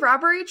highway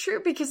robbery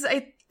true? Because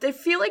I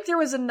feel like there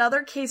was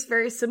another case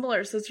very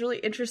similar, so it's really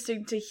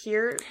interesting to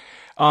hear.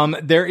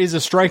 There is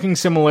a striking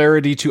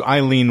similarity to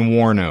Eileen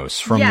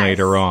Warnos from Yes.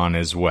 later on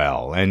as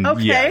well. And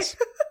Okay. yes.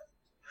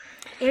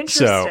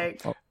 Interesting.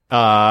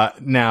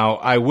 Now,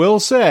 I will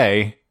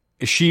say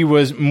she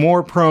was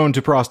more prone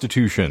to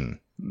prostitution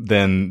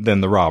than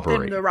the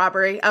robbery. In the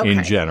robbery. Okay.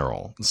 in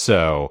general.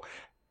 So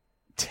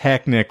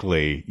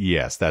technically,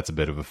 yes, that's a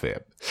bit of a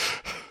fib.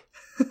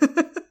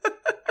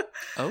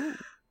 Oh.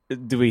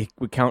 Do we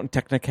count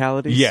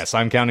technicalities? Yes,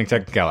 I'm counting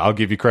technical. I'll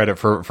give you credit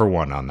for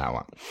one on that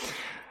one.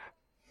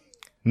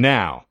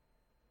 Now,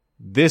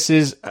 this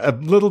is a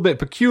little bit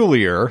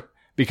peculiar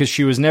because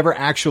she was never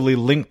actually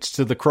linked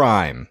to the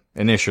crime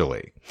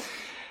initially.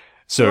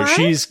 So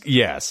What?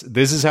 yes,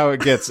 this is how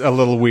it gets a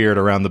little weird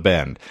around the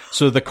bend.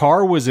 So the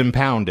car was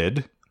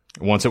impounded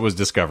once it was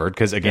discovered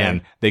because,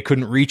 again, they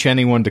couldn't reach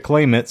anyone to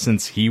claim it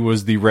since he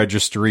was the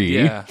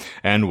registree Yeah.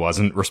 and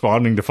wasn't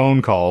responding to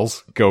phone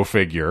calls. Go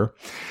figure.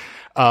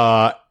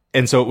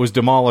 And so it was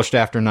demolished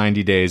after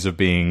 90 days of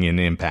being in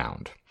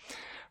impound.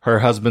 Her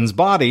husband's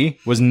body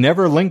was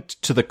never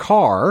linked to the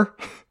car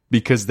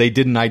because they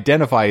didn't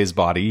identify his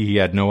body. He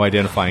had no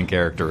identifying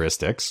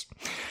characteristics.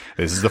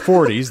 This is the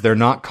 40s. They're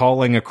not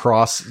calling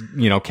across,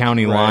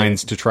 county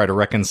lines to try to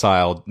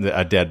reconcile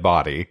a dead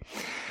body.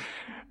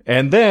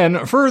 And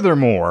then,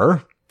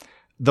 furthermore,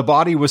 the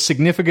body was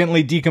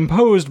significantly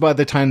decomposed by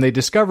the time they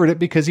discovered it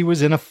because he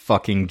was in a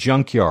fucking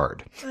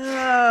junkyard.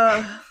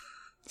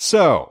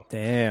 So,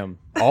 Damn.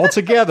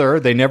 altogether,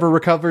 they never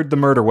recovered the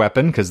murder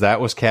weapon because that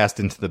was cast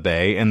into the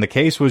bay, and the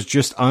case was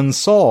just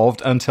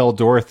unsolved until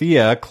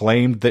Dorothea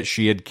claimed that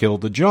she had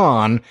killed a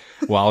John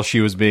while she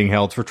was being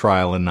held for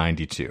trial in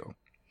 92.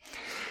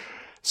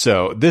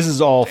 So, this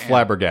is all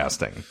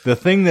flabbergasting. The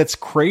thing that's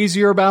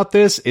crazier about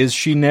this is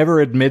she never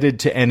admitted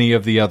to any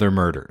of the other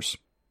murders.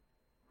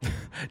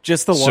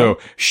 Just the one. So,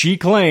 she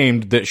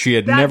claimed that she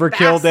had That never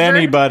killed bastard.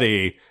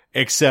 anybody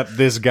except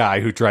this guy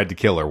who tried to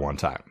kill her one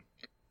time.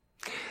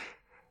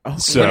 Okay.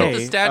 So- Wouldn't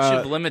the statute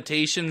of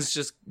limitations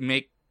just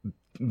make...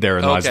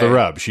 Therein lies the Okay.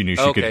 rub. She knew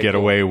she could Okay, get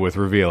cool. away with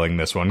revealing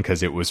this one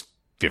because it was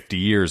 50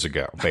 years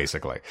ago,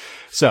 basically.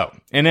 So,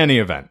 in any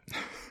event,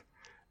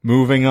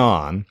 moving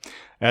on.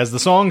 As the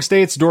song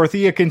states,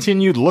 Dorothea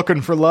continued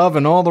looking for love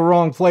in all the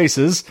wrong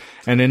places,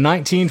 and in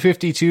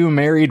 1952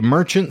 married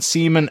merchant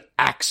seaman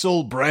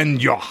Axel Brenn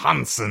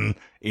Johansen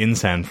in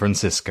San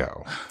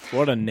Francisco.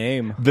 What a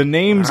name. The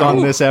names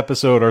on this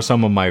episode are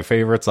some of my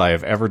favorites I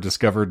have ever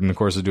discovered in the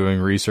course of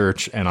doing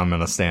research, and I'm going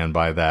to stand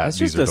by that. That's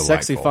just a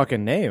sexy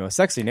fucking name. A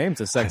sexy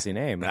name's a sexy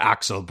name.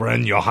 Axel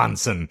Brenn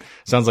Johansen.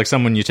 Sounds like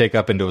someone you take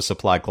up into a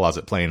supply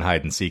closet playing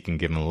hide and seek and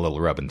give him a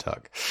little rub and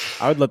tug.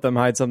 I would let them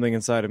hide something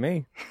inside of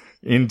me.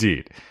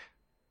 Indeed.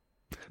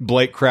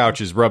 Blake Crouch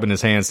is rubbing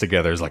his hands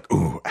together. He's like,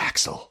 ooh,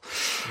 Axel.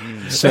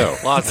 So,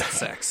 Lots of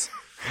sex.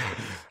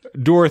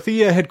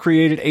 Dorothea had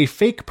created a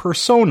fake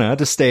persona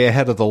to stay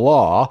ahead of the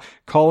law,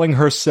 calling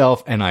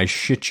herself, and I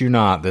shit you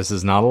not, this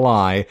is not a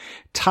lie,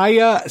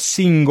 Taya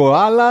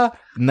Singoala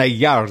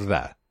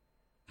Nayarda.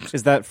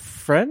 Is that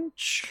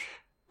French?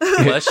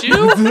 Bless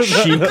you.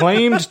 She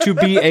claimed to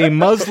be a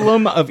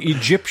Muslim of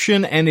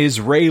Egyptian and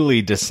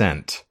Israeli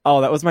descent.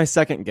 Oh, that was my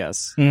second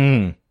guess.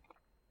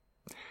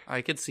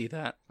 I could see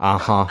that.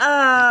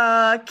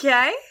 Uh-huh.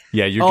 Okay.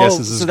 Yeah, your guess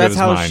is as so good that's as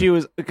how mine. she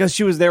was, because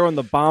she was there when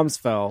the bombs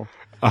fell.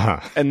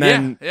 Uh-huh. And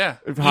then yeah.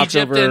 hopped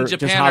Egypt over- and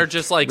Japan are hopped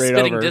just like right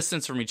spitting over.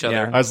 distance from each other.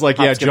 Yeah. I was like,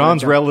 Hop, yeah, skip, John's and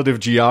jump. relative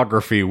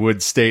geography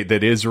would state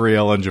that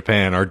Israel and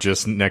Japan are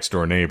just next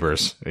door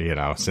neighbors, you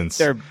know, since...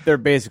 They're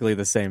basically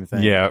the same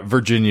thing. Yeah,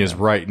 Virginia's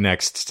right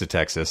next to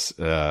Texas.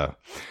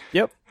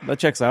 Yep, that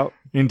checks out.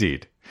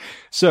 Indeed.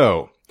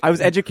 So, I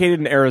was educated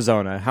in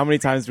Arizona. How many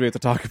times do we have to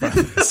talk about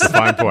this?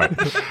 fine point.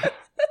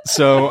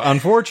 So,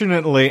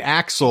 unfortunately,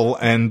 Axel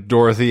and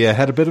Dorothea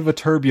had a bit of a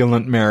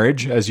turbulent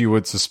marriage, as you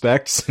would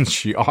suspect, since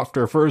she offed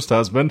her first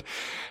husband.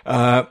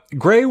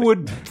 Gray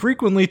would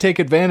frequently take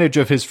advantage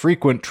of his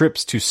frequent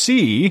trips to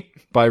sea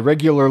by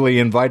regularly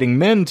inviting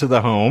men to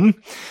the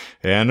home,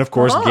 and, of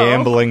course,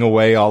 gambling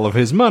away all of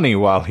his money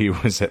while he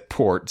was at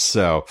port.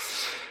 So,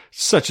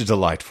 such a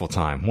delightful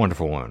time.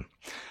 Wonderful woman.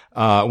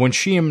 When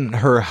she and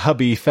her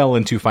hubby fell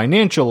into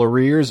financial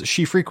arrears,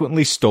 she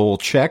frequently stole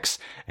checks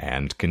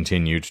and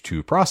continued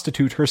to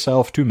prostitute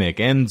herself to make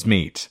ends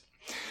meet.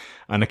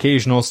 An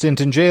occasional stint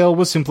in jail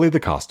was simply the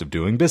cost of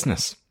doing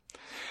business.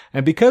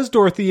 And because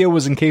Dorothea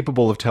was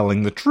incapable of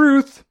telling the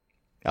truth,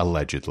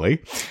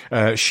 allegedly,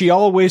 she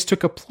always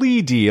took a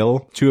plea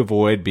deal to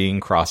avoid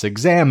being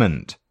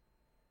cross-examined.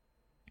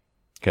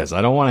 Because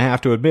I don't want to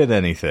have to admit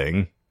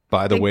anything.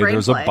 By the Big way, brain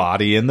there's play. a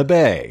body in the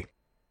bay.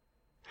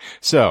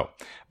 So,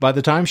 by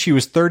the time she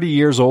was 30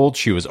 years old,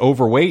 she was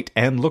overweight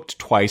and looked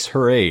twice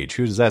her age.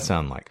 Who does that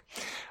sound like?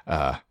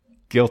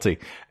 Guilty.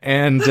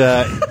 And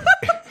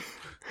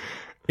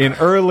in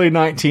early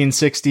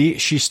 1960,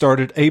 she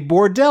started a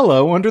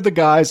bordello under the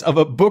guise of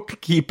a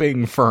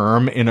bookkeeping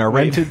firm in a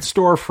rented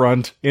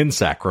storefront in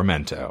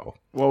Sacramento.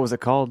 What was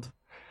it called?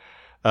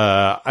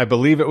 I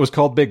believe it was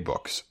called Big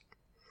Books.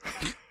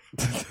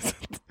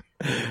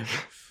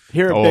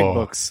 Here at Big Oh.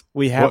 Books,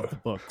 we have What? the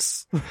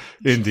books.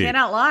 Indeed.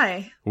 Cannot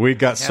lie. We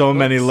got so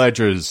many books.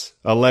 ledgers,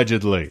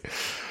 allegedly.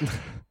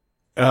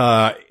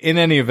 In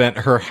any event,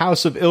 her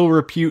house of ill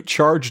repute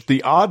charged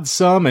the odd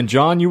sum, and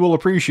John, you will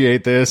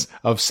appreciate this,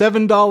 of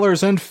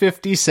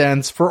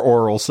 $7.50 for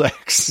oral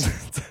sex.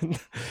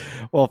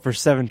 Well, for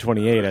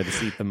 $7.28, I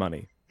just eat the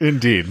money.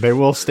 Indeed. They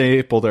will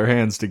staple their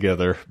hands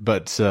together,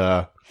 but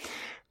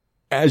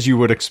as you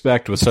would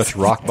expect with such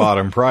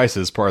rock-bottom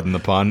prices, pardon the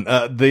pun,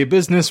 the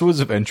business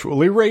was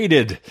eventually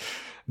raided.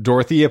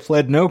 Dorothea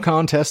pled no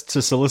contest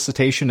to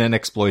solicitation and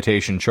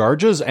exploitation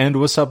charges and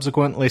was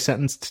subsequently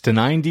sentenced to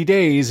 90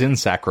 days in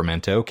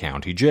Sacramento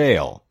County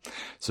Jail.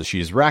 So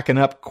she's racking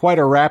up quite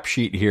a rap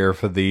sheet here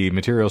for the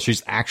material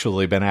she's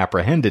actually been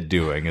apprehended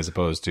doing as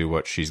opposed to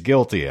what she's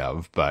guilty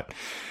of. But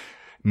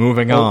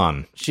moving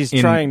on. She's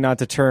trying not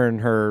to turn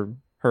her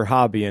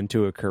hobby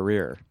into a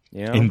career.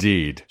 You know?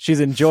 Indeed.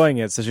 She's enjoying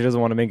it, so she doesn't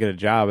want to make it a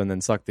job and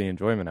then suck the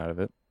enjoyment out of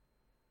it.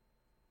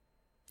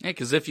 Yeah,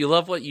 because if you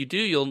love what you do,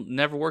 you'll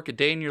never work a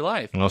day in your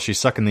life. Well, she's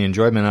sucking the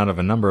enjoyment out of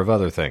a number of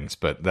other things,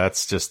 but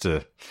that's just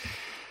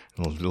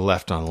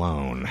left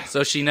alone.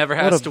 So she never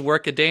has to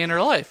work a day in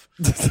her life.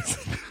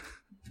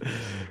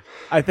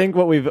 I think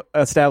what we've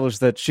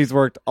established that she's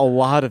worked a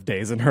lot of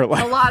days in her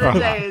life. A lot of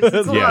days.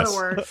 It's a lot of Yes.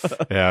 work.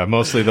 Yeah,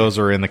 mostly those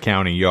are in the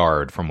county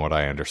yard, from what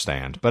I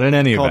understand. But in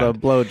any Called a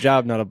event, blow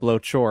job, not a blow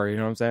chore. You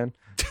know what I'm saying?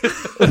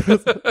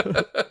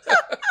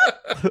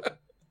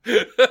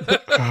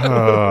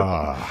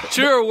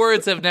 Truer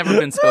words have never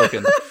been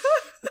spoken.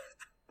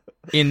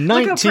 in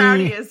Look how proud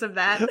he 19... is of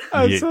that.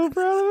 I'm Yeah. so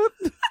proud of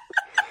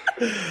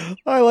it.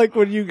 I like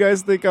when you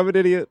guys think I'm an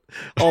idiot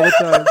all the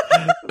time.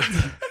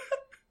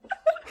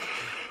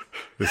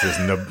 This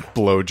isn't a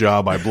blow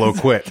job, I blow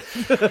quit.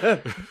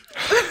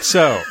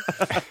 So,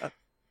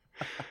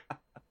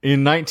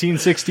 in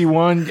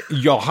 1961,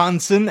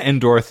 Johansson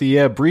and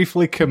Dorothea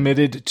briefly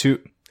committed to...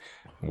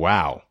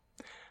 Wow.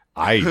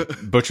 I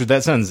butchered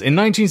that sentence. In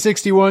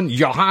 1961,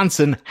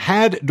 Johansson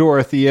had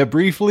Dorothea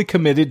briefly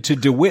committed to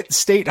DeWitt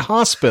State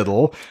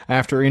Hospital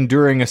after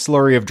enduring a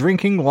slurry of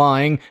drinking,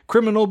 lying,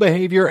 criminal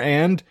behavior,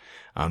 and,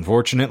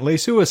 unfortunately,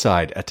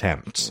 suicide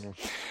attempts.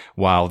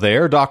 While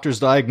there, doctors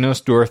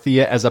diagnosed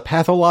Dorothea as a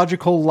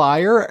pathological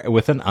liar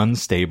with an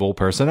unstable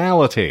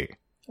personality.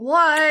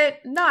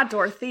 What? Not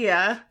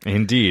Dorothea.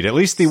 Indeed. At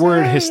least the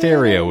word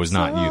hysteria was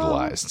not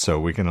utilized,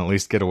 so we can at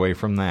least get away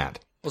from that.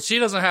 Well, she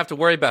doesn't have to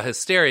worry about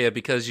hysteria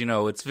because,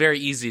 it's very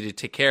easy to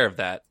take care of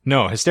that.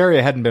 No,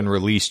 hysteria hadn't been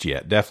released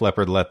yet. Def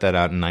Leppard let that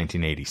out in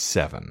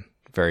 1987.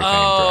 Very famed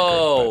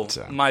record.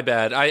 But, my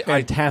bad.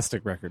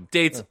 Fantastic record.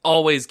 Dates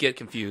always get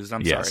confused.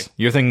 I'm yes. sorry.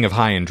 You're thinking of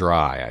High and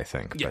Dry, I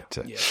think. Yeah.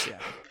 But, Yes.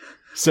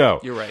 So.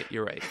 You're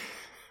right.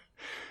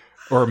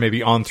 Or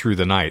maybe On Through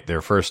the Night,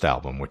 their first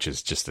album, which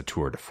is just a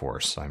tour de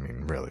force. I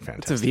mean, really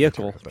fantastic. It's a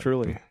vehicle, material,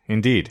 truly. Yeah,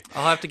 indeed.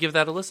 I'll have to give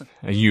that a listen.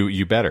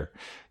 You better.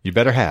 You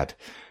better had.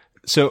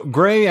 So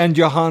Gray and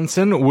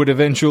Johansson would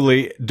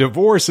eventually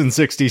divorce in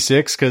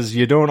 1966 because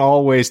you don't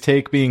always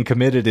take being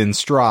committed in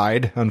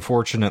stride,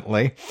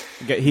 unfortunately.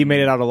 He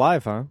made it out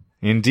alive, huh?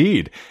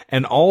 Indeed.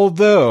 And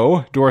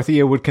although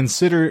Dorothea would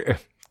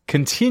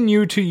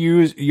continue to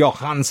use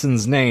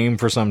Johansson's name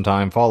for some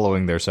time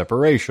following their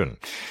separation.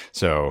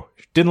 So,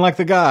 didn't like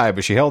the guy,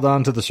 but she held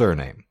on to the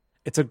surname.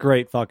 It's a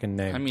great fucking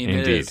name. I mean,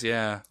 Indeed. It is,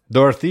 yeah.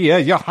 Dorothea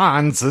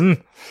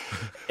Johansson.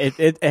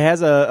 It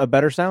has a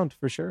better sound,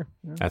 for sure.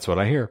 Yeah. That's what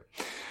I hear.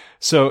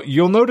 So,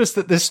 you'll notice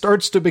that this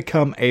starts to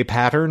become a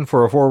pattern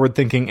for a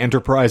forward-thinking,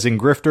 enterprising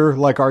grifter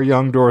like our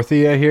young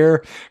Dorothea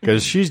here,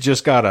 because she's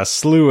just got a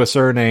slew of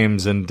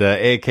surnames and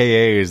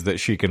AKAs that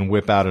she can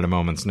whip out at a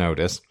moment's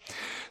notice.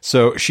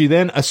 So she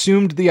then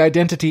assumed the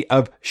identity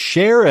of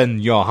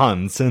Sharon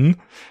Johansson,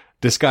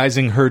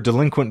 disguising her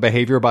delinquent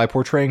behavior by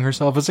portraying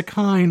herself as a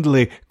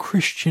kindly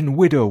Christian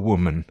widow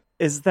woman.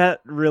 Is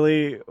that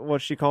really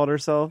what she called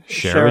herself?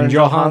 Sharon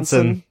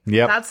Johansson.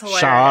 Yep. That's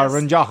hilarious.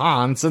 Sharon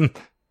Johansson.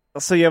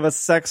 So you have a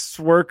sex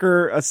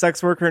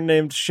worker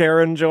named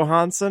Sharon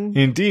Johansson?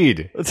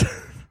 Indeed.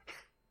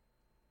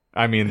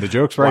 I mean, the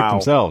jokes write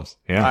themselves.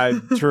 Yeah.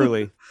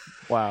 Truly.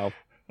 Wow.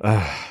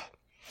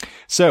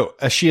 So,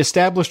 she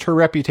established her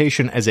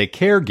reputation as a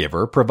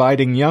caregiver,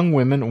 providing young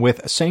women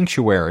with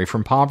sanctuary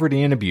from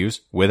poverty and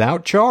abuse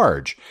without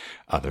charge,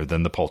 other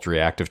than the paltry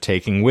act of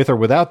taking with or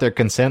without their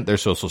consent their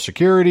Social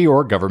Security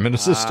or government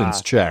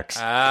assistance checks.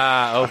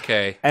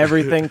 Okay.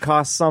 Everything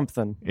costs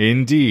something.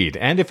 Indeed.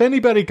 And if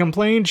anybody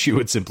complained, she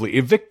would simply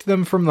evict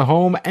them from the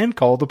home and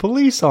call the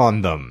police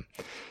on them.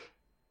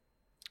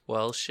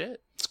 Well,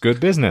 shit. It's good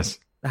business.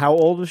 How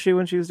old was she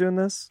when she was doing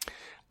this?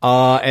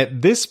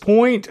 At this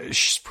point,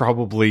 she's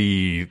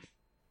probably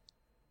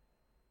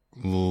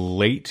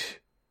late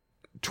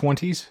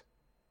 20s.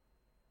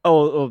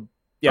 Oh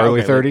yeah.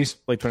 Early okay, 30s.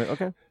 Late 20s.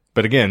 Okay.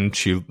 But again,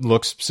 she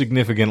looks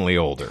significantly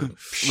older.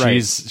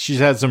 She's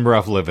had some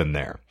rough living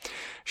there.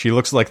 She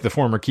looks like the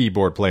former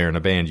keyboard player in a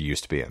band you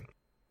used to be in.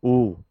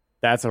 Ooh,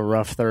 that's a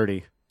rough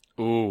 30.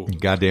 Ooh.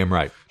 Goddamn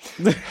right.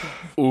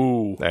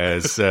 Ooh.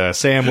 As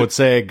Sam would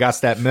say, got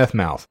that meth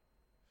mouth.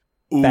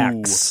 Ooh.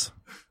 Facts.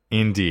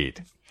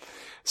 Indeed.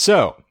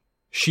 So,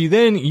 she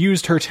then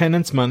used her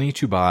tenants' money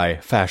to buy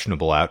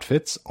fashionable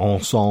outfits,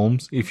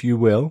 ensembles, if you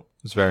will.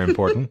 It's very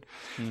important.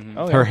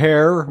 Oh, yeah. Her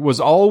hair was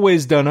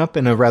always done up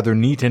in a rather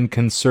neat and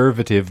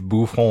conservative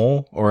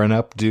bouffant or an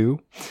updo,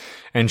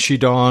 and she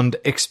donned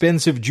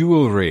expensive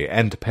jewelry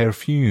and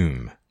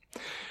perfume.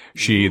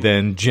 She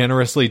then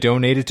generously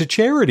donated to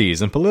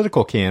charities and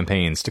political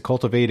campaigns to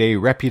cultivate a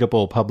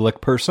reputable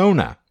public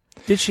persona.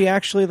 Did she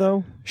actually,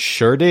 though?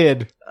 Sure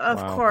did. Of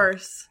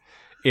course.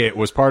 It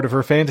was part of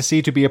her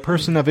fantasy to be a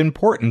person of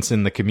importance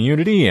in the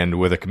community, and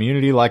with a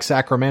community like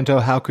Sacramento,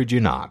 how could you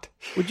not?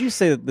 Would you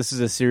say that this is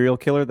a serial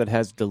killer that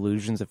has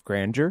delusions of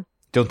grandeur?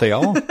 Don't they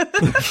all?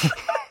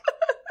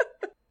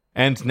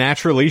 And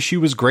naturally, she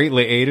was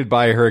greatly aided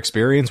by her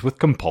experience with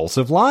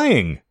compulsive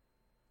lying.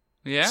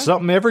 Yeah?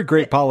 Something every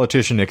great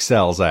politician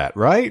excels at,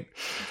 right?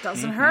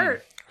 Doesn't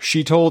hurt.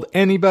 She told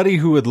anybody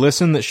who would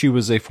listen that she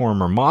was a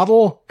former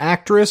model,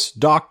 actress,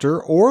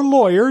 doctor, or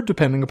lawyer,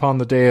 depending upon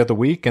the day of the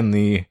week and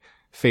the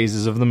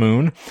phases of the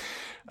moon.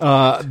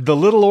 The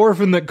little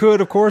orphan that could,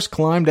 of course,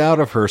 climbed out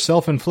of her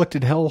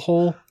self-inflicted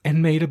hellhole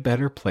and made a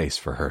better place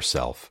for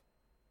herself.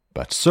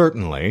 But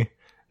certainly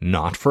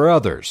not for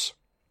others.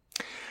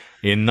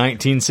 In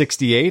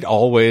 1968,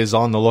 always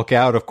on the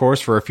lookout, of course,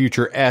 for a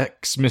future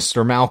ex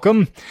Mr.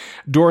 Malcolm,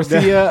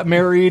 Dorothea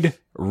married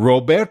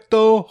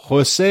Roberto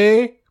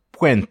José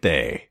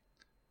Puente.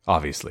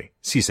 Obviously,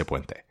 Cisa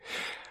Puente.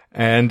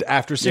 And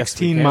after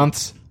 16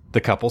 months, the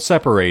couple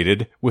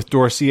separated, with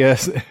Dorothea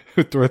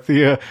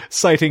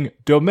citing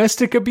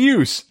domestic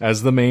abuse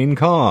as the main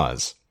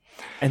cause.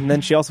 And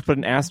then she also put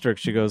an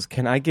asterisk. She goes,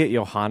 "Can I get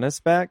Johannes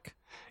back?"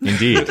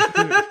 Indeed.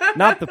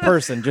 Not the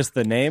person, just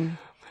the name.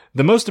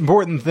 The most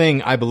important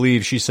thing, I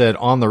believe, she said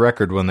on the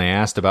record when they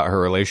asked about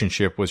her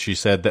relationship was she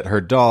said that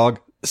her dog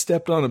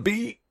stepped on a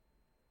bee.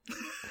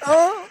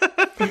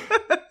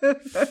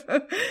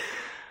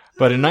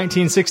 But in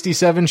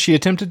 1967, she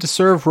attempted to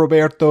serve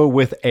Roberto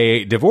with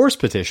a divorce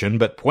petition,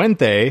 but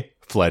Puente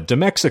fled to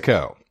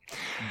Mexico.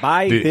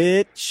 Bye,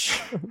 bitch.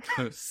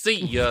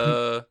 See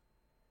ya.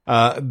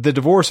 The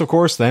divorce, of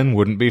course, then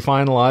wouldn't be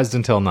finalized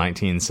until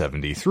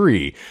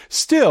 1973.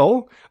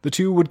 Still, the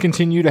two would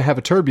continue to have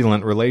a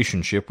turbulent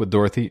relationship with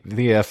Dorothea.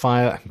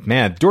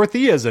 Man,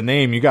 Dorothea is a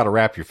name you got to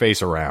wrap your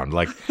face around.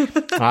 Like,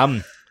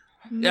 A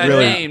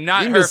really, name,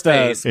 not You her just,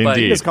 face. But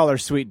indeed. Just call her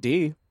Sweet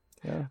D.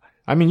 Yeah.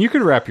 I mean, you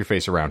could wrap your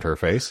face around her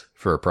face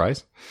for a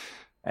price.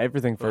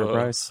 Everything for a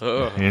price.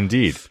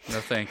 Indeed. No,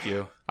 thank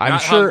you. I'm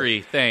not sure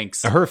hungry,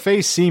 thanks. her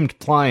face seemed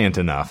pliant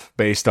enough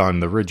based on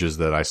the ridges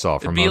that I saw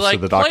from It'd be most like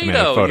of the documented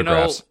Play-Doh,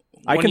 photographs.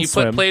 I when can you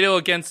swim. put Play-Doh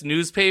against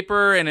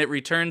newspaper and it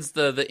returns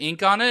the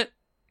ink on it.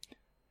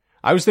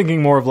 I was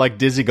thinking more of like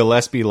Dizzy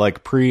Gillespie,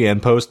 like pre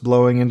and post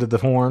blowing into the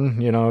horn,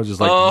 just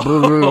like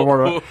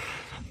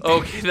Oh,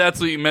 okay,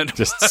 that's what you meant.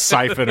 just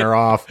siphon her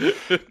off.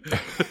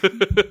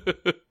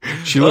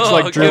 She looks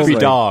like Droopy oh my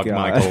Dog, God.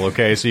 Michael,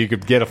 okay? So you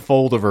could get a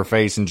fold of her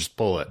face and just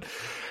pull it.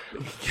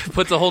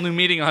 Puts a whole new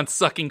meaning on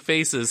sucking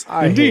faces.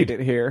 I Indeed.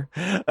 hate it here.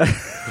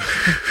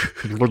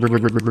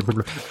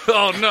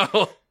 Oh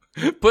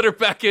no! Put her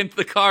back into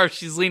the car.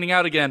 She's leaning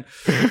out again.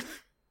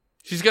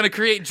 She's gonna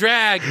create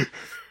drag.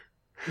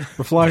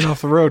 We're flying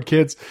off the road,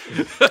 kids.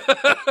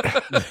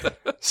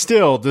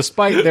 Still,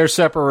 despite their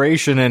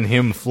separation and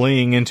him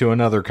fleeing into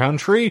another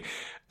country,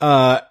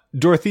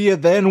 Dorothea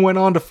then went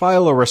on to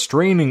file a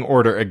restraining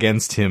order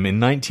against him in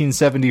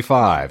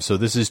 1975. So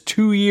this is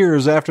 2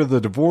 years after the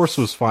divorce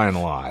was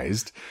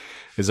finalized,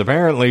 because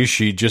apparently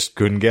she just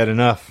couldn't get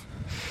enough.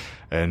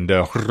 And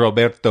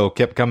Roberto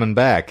kept coming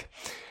back.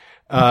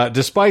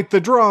 Despite the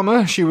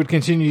drama, she would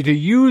continue to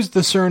use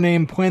the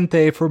surname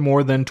Puente for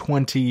more than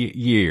 20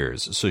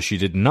 years, so she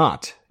did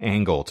not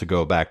angle to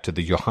go back to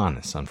the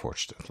Johannes,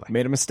 unfortunately.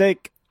 Made a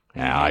mistake.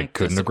 Yeah, I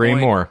couldn't agree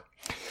Disappoint. more.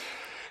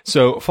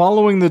 So,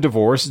 following the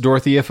divorce,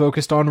 Dorothea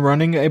focused on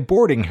running a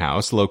boarding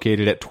house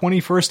located at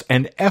 21st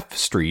and F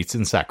Streets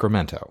in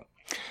Sacramento.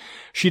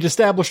 She'd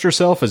established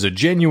herself as a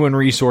genuine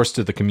resource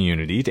to the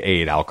community to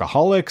aid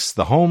alcoholics,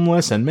 the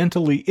homeless, and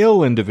mentally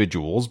ill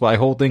individuals by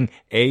holding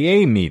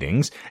AA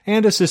meetings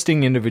and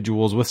assisting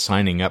individuals with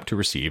signing up to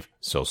receive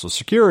Social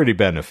Security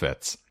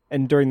benefits.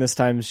 And during this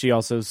time, she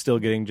also is still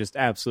getting just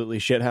absolutely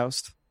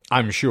shithoused.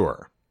 I'm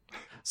sure.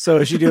 So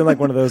is she doing like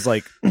one of those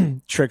like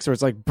tricks where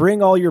it's like,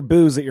 bring all your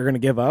booze that you're going to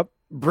give up,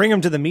 bring them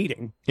to the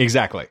meeting.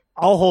 Exactly.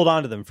 I'll hold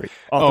on to them for you.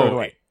 I'll throw it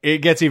away. It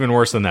gets even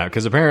worse than that,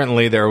 because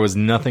apparently there was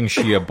nothing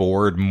she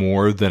abhorred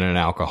more than an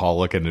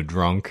alcoholic and a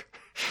drunk.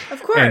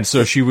 Of course. And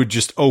so she would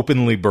just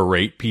openly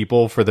berate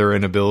people for their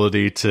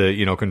inability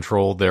to,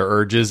 control their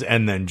urges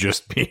and then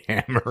just be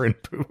hammering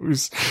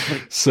booze.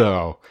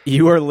 So,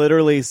 You are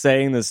literally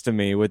saying this to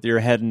me with your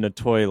head in a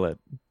toilet.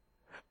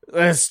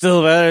 That's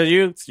still better than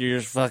you. You're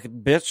a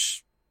fucking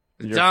bitch.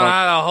 Don't know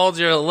how to hold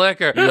your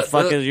liquor. You're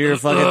fucking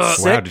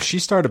sick. wow, did she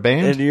start a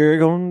band? And you're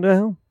going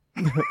down.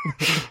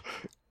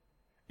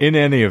 In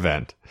any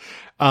event,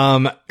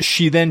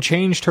 she then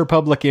changed her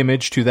public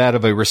image to that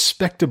of a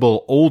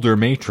respectable older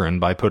matron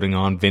by putting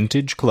on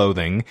vintage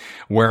clothing,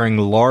 wearing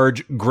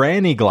large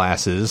granny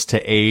glasses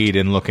to aid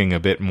in looking a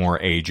bit more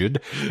aged,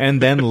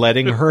 and then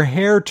letting her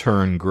hair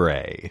turn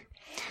gray.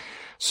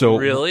 So,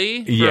 Really?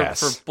 Yes.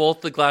 For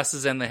both the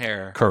glasses and the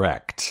hair.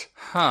 correct.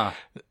 Huh.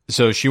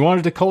 So she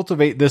wanted to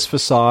cultivate this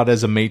facade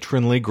as a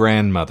matronly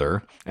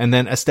grandmother and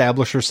then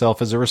establish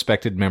herself as a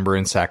respected member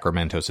in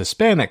Sacramento's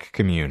Hispanic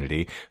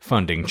community,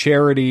 funding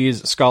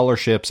charities,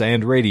 scholarships,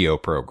 and radio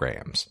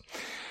programs.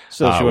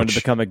 So she wanted which-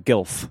 to become a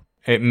gilf.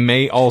 It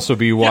may also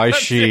be why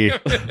she...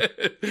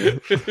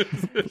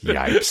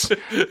 Yipes.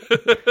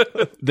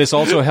 This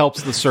also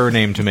helps the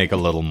surname to make a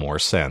little more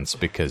sense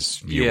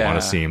because you Yeah.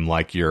 want to seem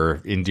like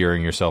you're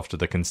endearing yourself to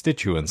the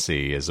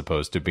constituency as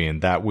opposed to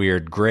being that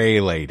weird gray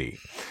lady.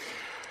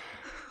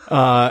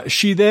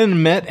 She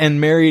then met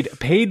and married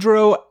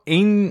Pedro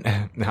Angel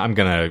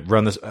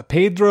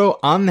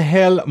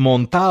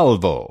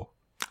Montalvo,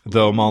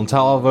 though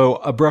Montalvo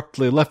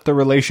abruptly left the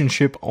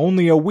relationship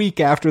only a week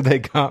after they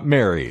got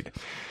married.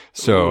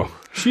 So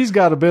she's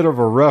got a bit of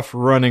a rough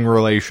running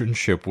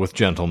relationship with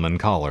gentlemen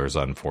callers,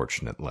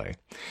 unfortunately.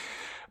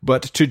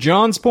 But to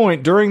John's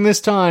point, during this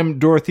time,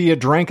 Dorothea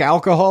drank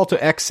alcohol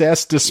to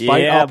excess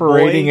despite Yeah,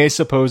 operating boy. a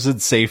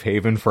supposed safe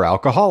haven for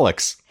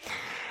alcoholics.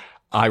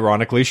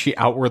 Ironically, she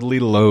outwardly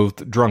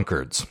loathed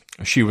drunkards.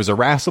 She was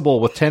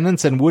irascible with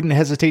tenants and wouldn't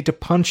hesitate to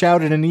punch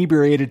out an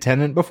inebriated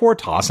tenant before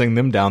tossing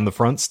them down the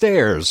front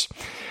stairs.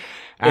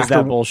 Is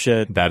that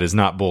bullshit? That is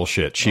not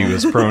bullshit. She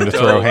was prone to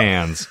throw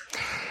hands.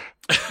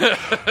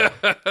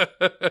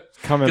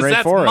 Coming Because right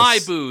that's for my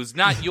us. booze,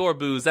 not your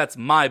booze. That's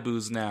my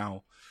booze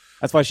now.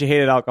 That's why she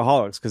hated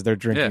alcoholics, because they're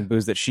drinking Yeah.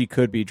 booze that she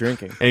could be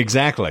drinking.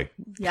 Exactly.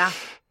 Yeah.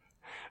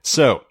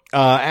 So,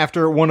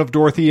 after one of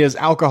Dorothea's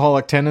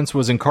alcoholic tenants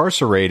was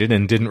incarcerated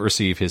and didn't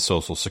receive his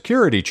Social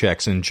Security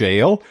checks in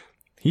jail,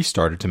 he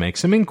started to make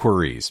some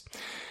inquiries.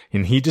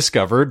 And he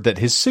discovered that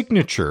his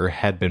signature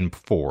had been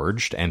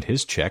forged and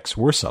his checks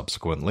were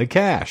subsequently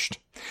cashed.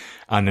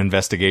 An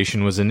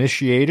investigation was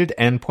initiated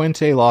and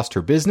Puente lost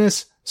her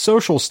business,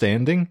 social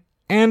standing,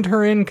 and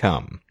her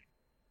income.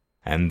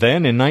 And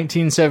then in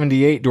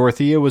 1978,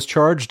 Dorothea was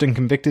charged and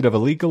convicted of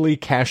illegally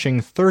cashing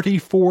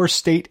 34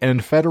 state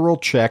and federal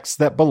checks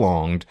that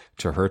belonged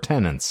to her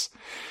tenants.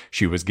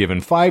 She was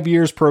given 5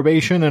 years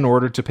probation in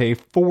order to pay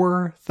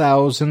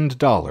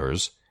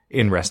 $4,000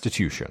 in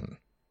restitution.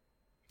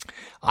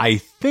 I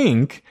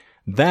think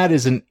that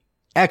is an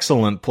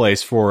excellent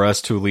place for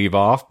us to leave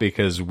off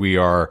because we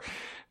are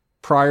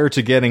prior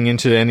to getting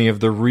into any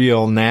of the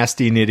real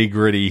nasty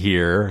nitty-gritty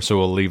here, so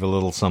we'll leave a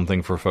little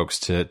something for folks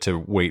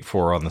to wait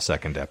for on the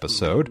second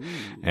episode,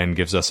 and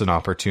gives us an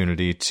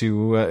opportunity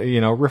to,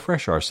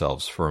 refresh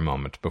ourselves for a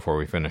moment before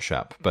we finish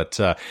up. But,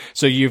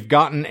 so you've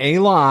gotten a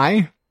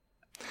lie,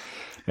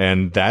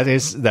 and that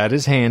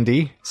is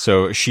handy.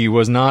 So she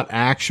was not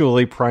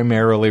actually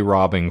primarily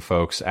robbing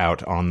folks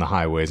out on the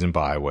highways and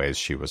byways.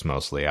 She was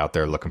mostly out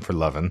there looking for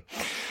lovin',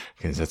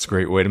 because that's a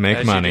great way to make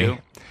As money. you do.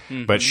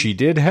 Mm-hmm. But she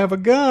did have a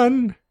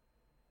gun.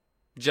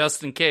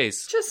 Just in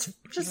case. Just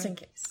in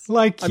case.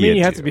 Like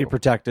you have to be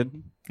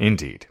protected.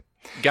 Indeed.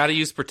 Gotta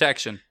use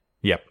protection.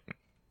 Yep.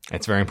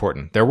 It's very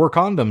important. There were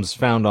condoms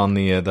found on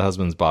the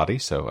husband's body,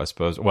 so I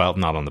suppose, well,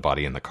 not on the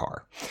body, in the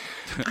car.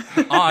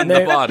 On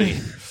the body.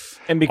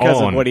 And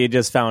because of what he had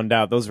just found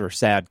out, those were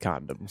sad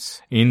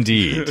condoms.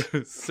 Indeed.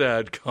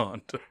 Sad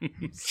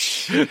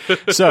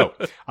condoms. So,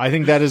 I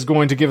think that is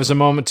going to give us a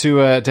moment to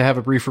have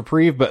a brief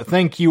reprieve, but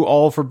thank you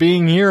all for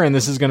being here, and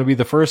this is going to be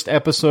the first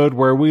episode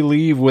where we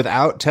leave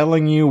without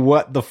telling you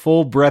what the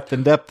full breadth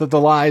and depth of the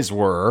lies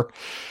were.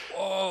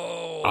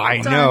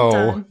 I know.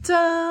 Dun, dun,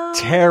 dun.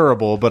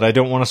 Terrible, but I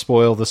don't want to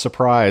spoil the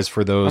surprise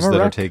for those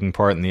that are taking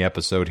part in the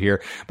episode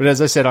here. But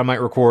as I said, I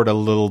might record a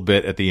little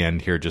bit at the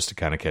end here just to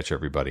kind of catch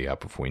everybody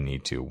up if we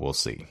need to. We'll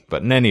see.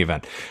 But in any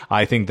event,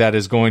 I think that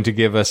is going to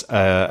give us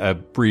a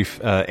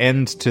brief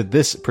end to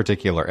this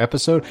particular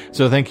episode.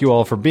 So thank you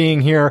all for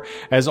being here.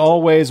 As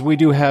always, we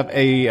do have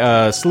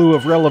a slew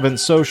of relevant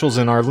socials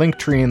in our link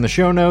tree in the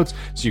show notes,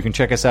 so you can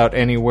check us out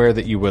anywhere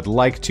that you would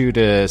like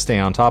to stay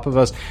on top of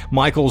us.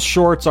 Michael's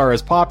shorts are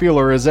as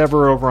popular as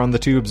ever over on the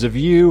tubes of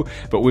you,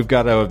 but we've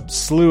got a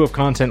slew of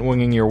content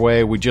winging your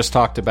way. We just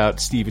talked about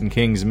Stephen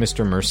King's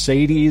Mr.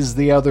 Mercedes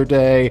the other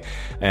day,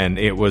 and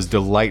it was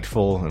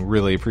delightful and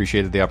really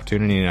appreciated the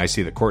opportunity. And I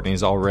see that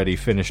Courtney's already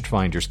finished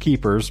Finders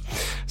Keepers,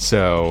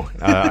 so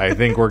I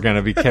think we're going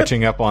to be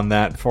catching up on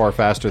that far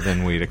faster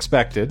than we'd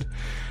expected.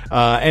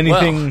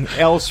 Anything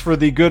else for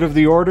the good of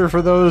the order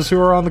for those who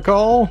are on the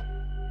call?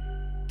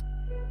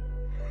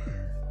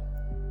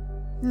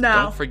 No.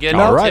 Don't forget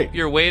to tip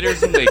your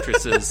waiters and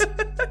waitresses.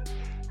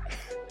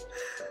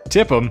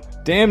 Tip them.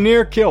 Damn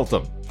near killed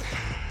them.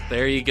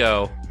 There you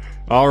go.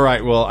 All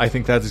right, well, I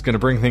think that is going to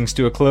bring things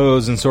to a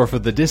close, and so for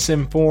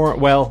the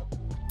well,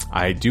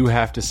 I do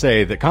have to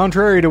say that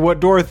contrary to what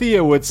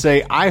Dorothea would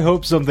say, I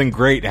hope something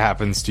great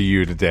happens to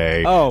you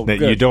today. Oh, that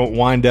good. you don't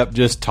wind up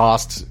just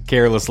tossed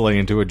carelessly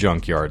into a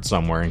junkyard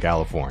somewhere in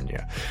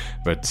California.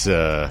 But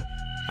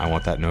I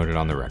want that noted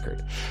on the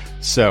record.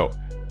 So,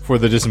 for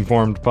the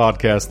Disinformed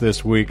podcast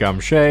this week, I'm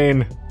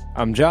Shane.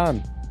 I'm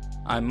John.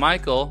 I'm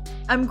Michael.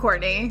 I'm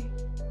Courtney.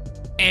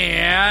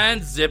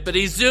 And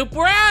zippity zoop,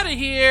 we're out of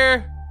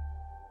here.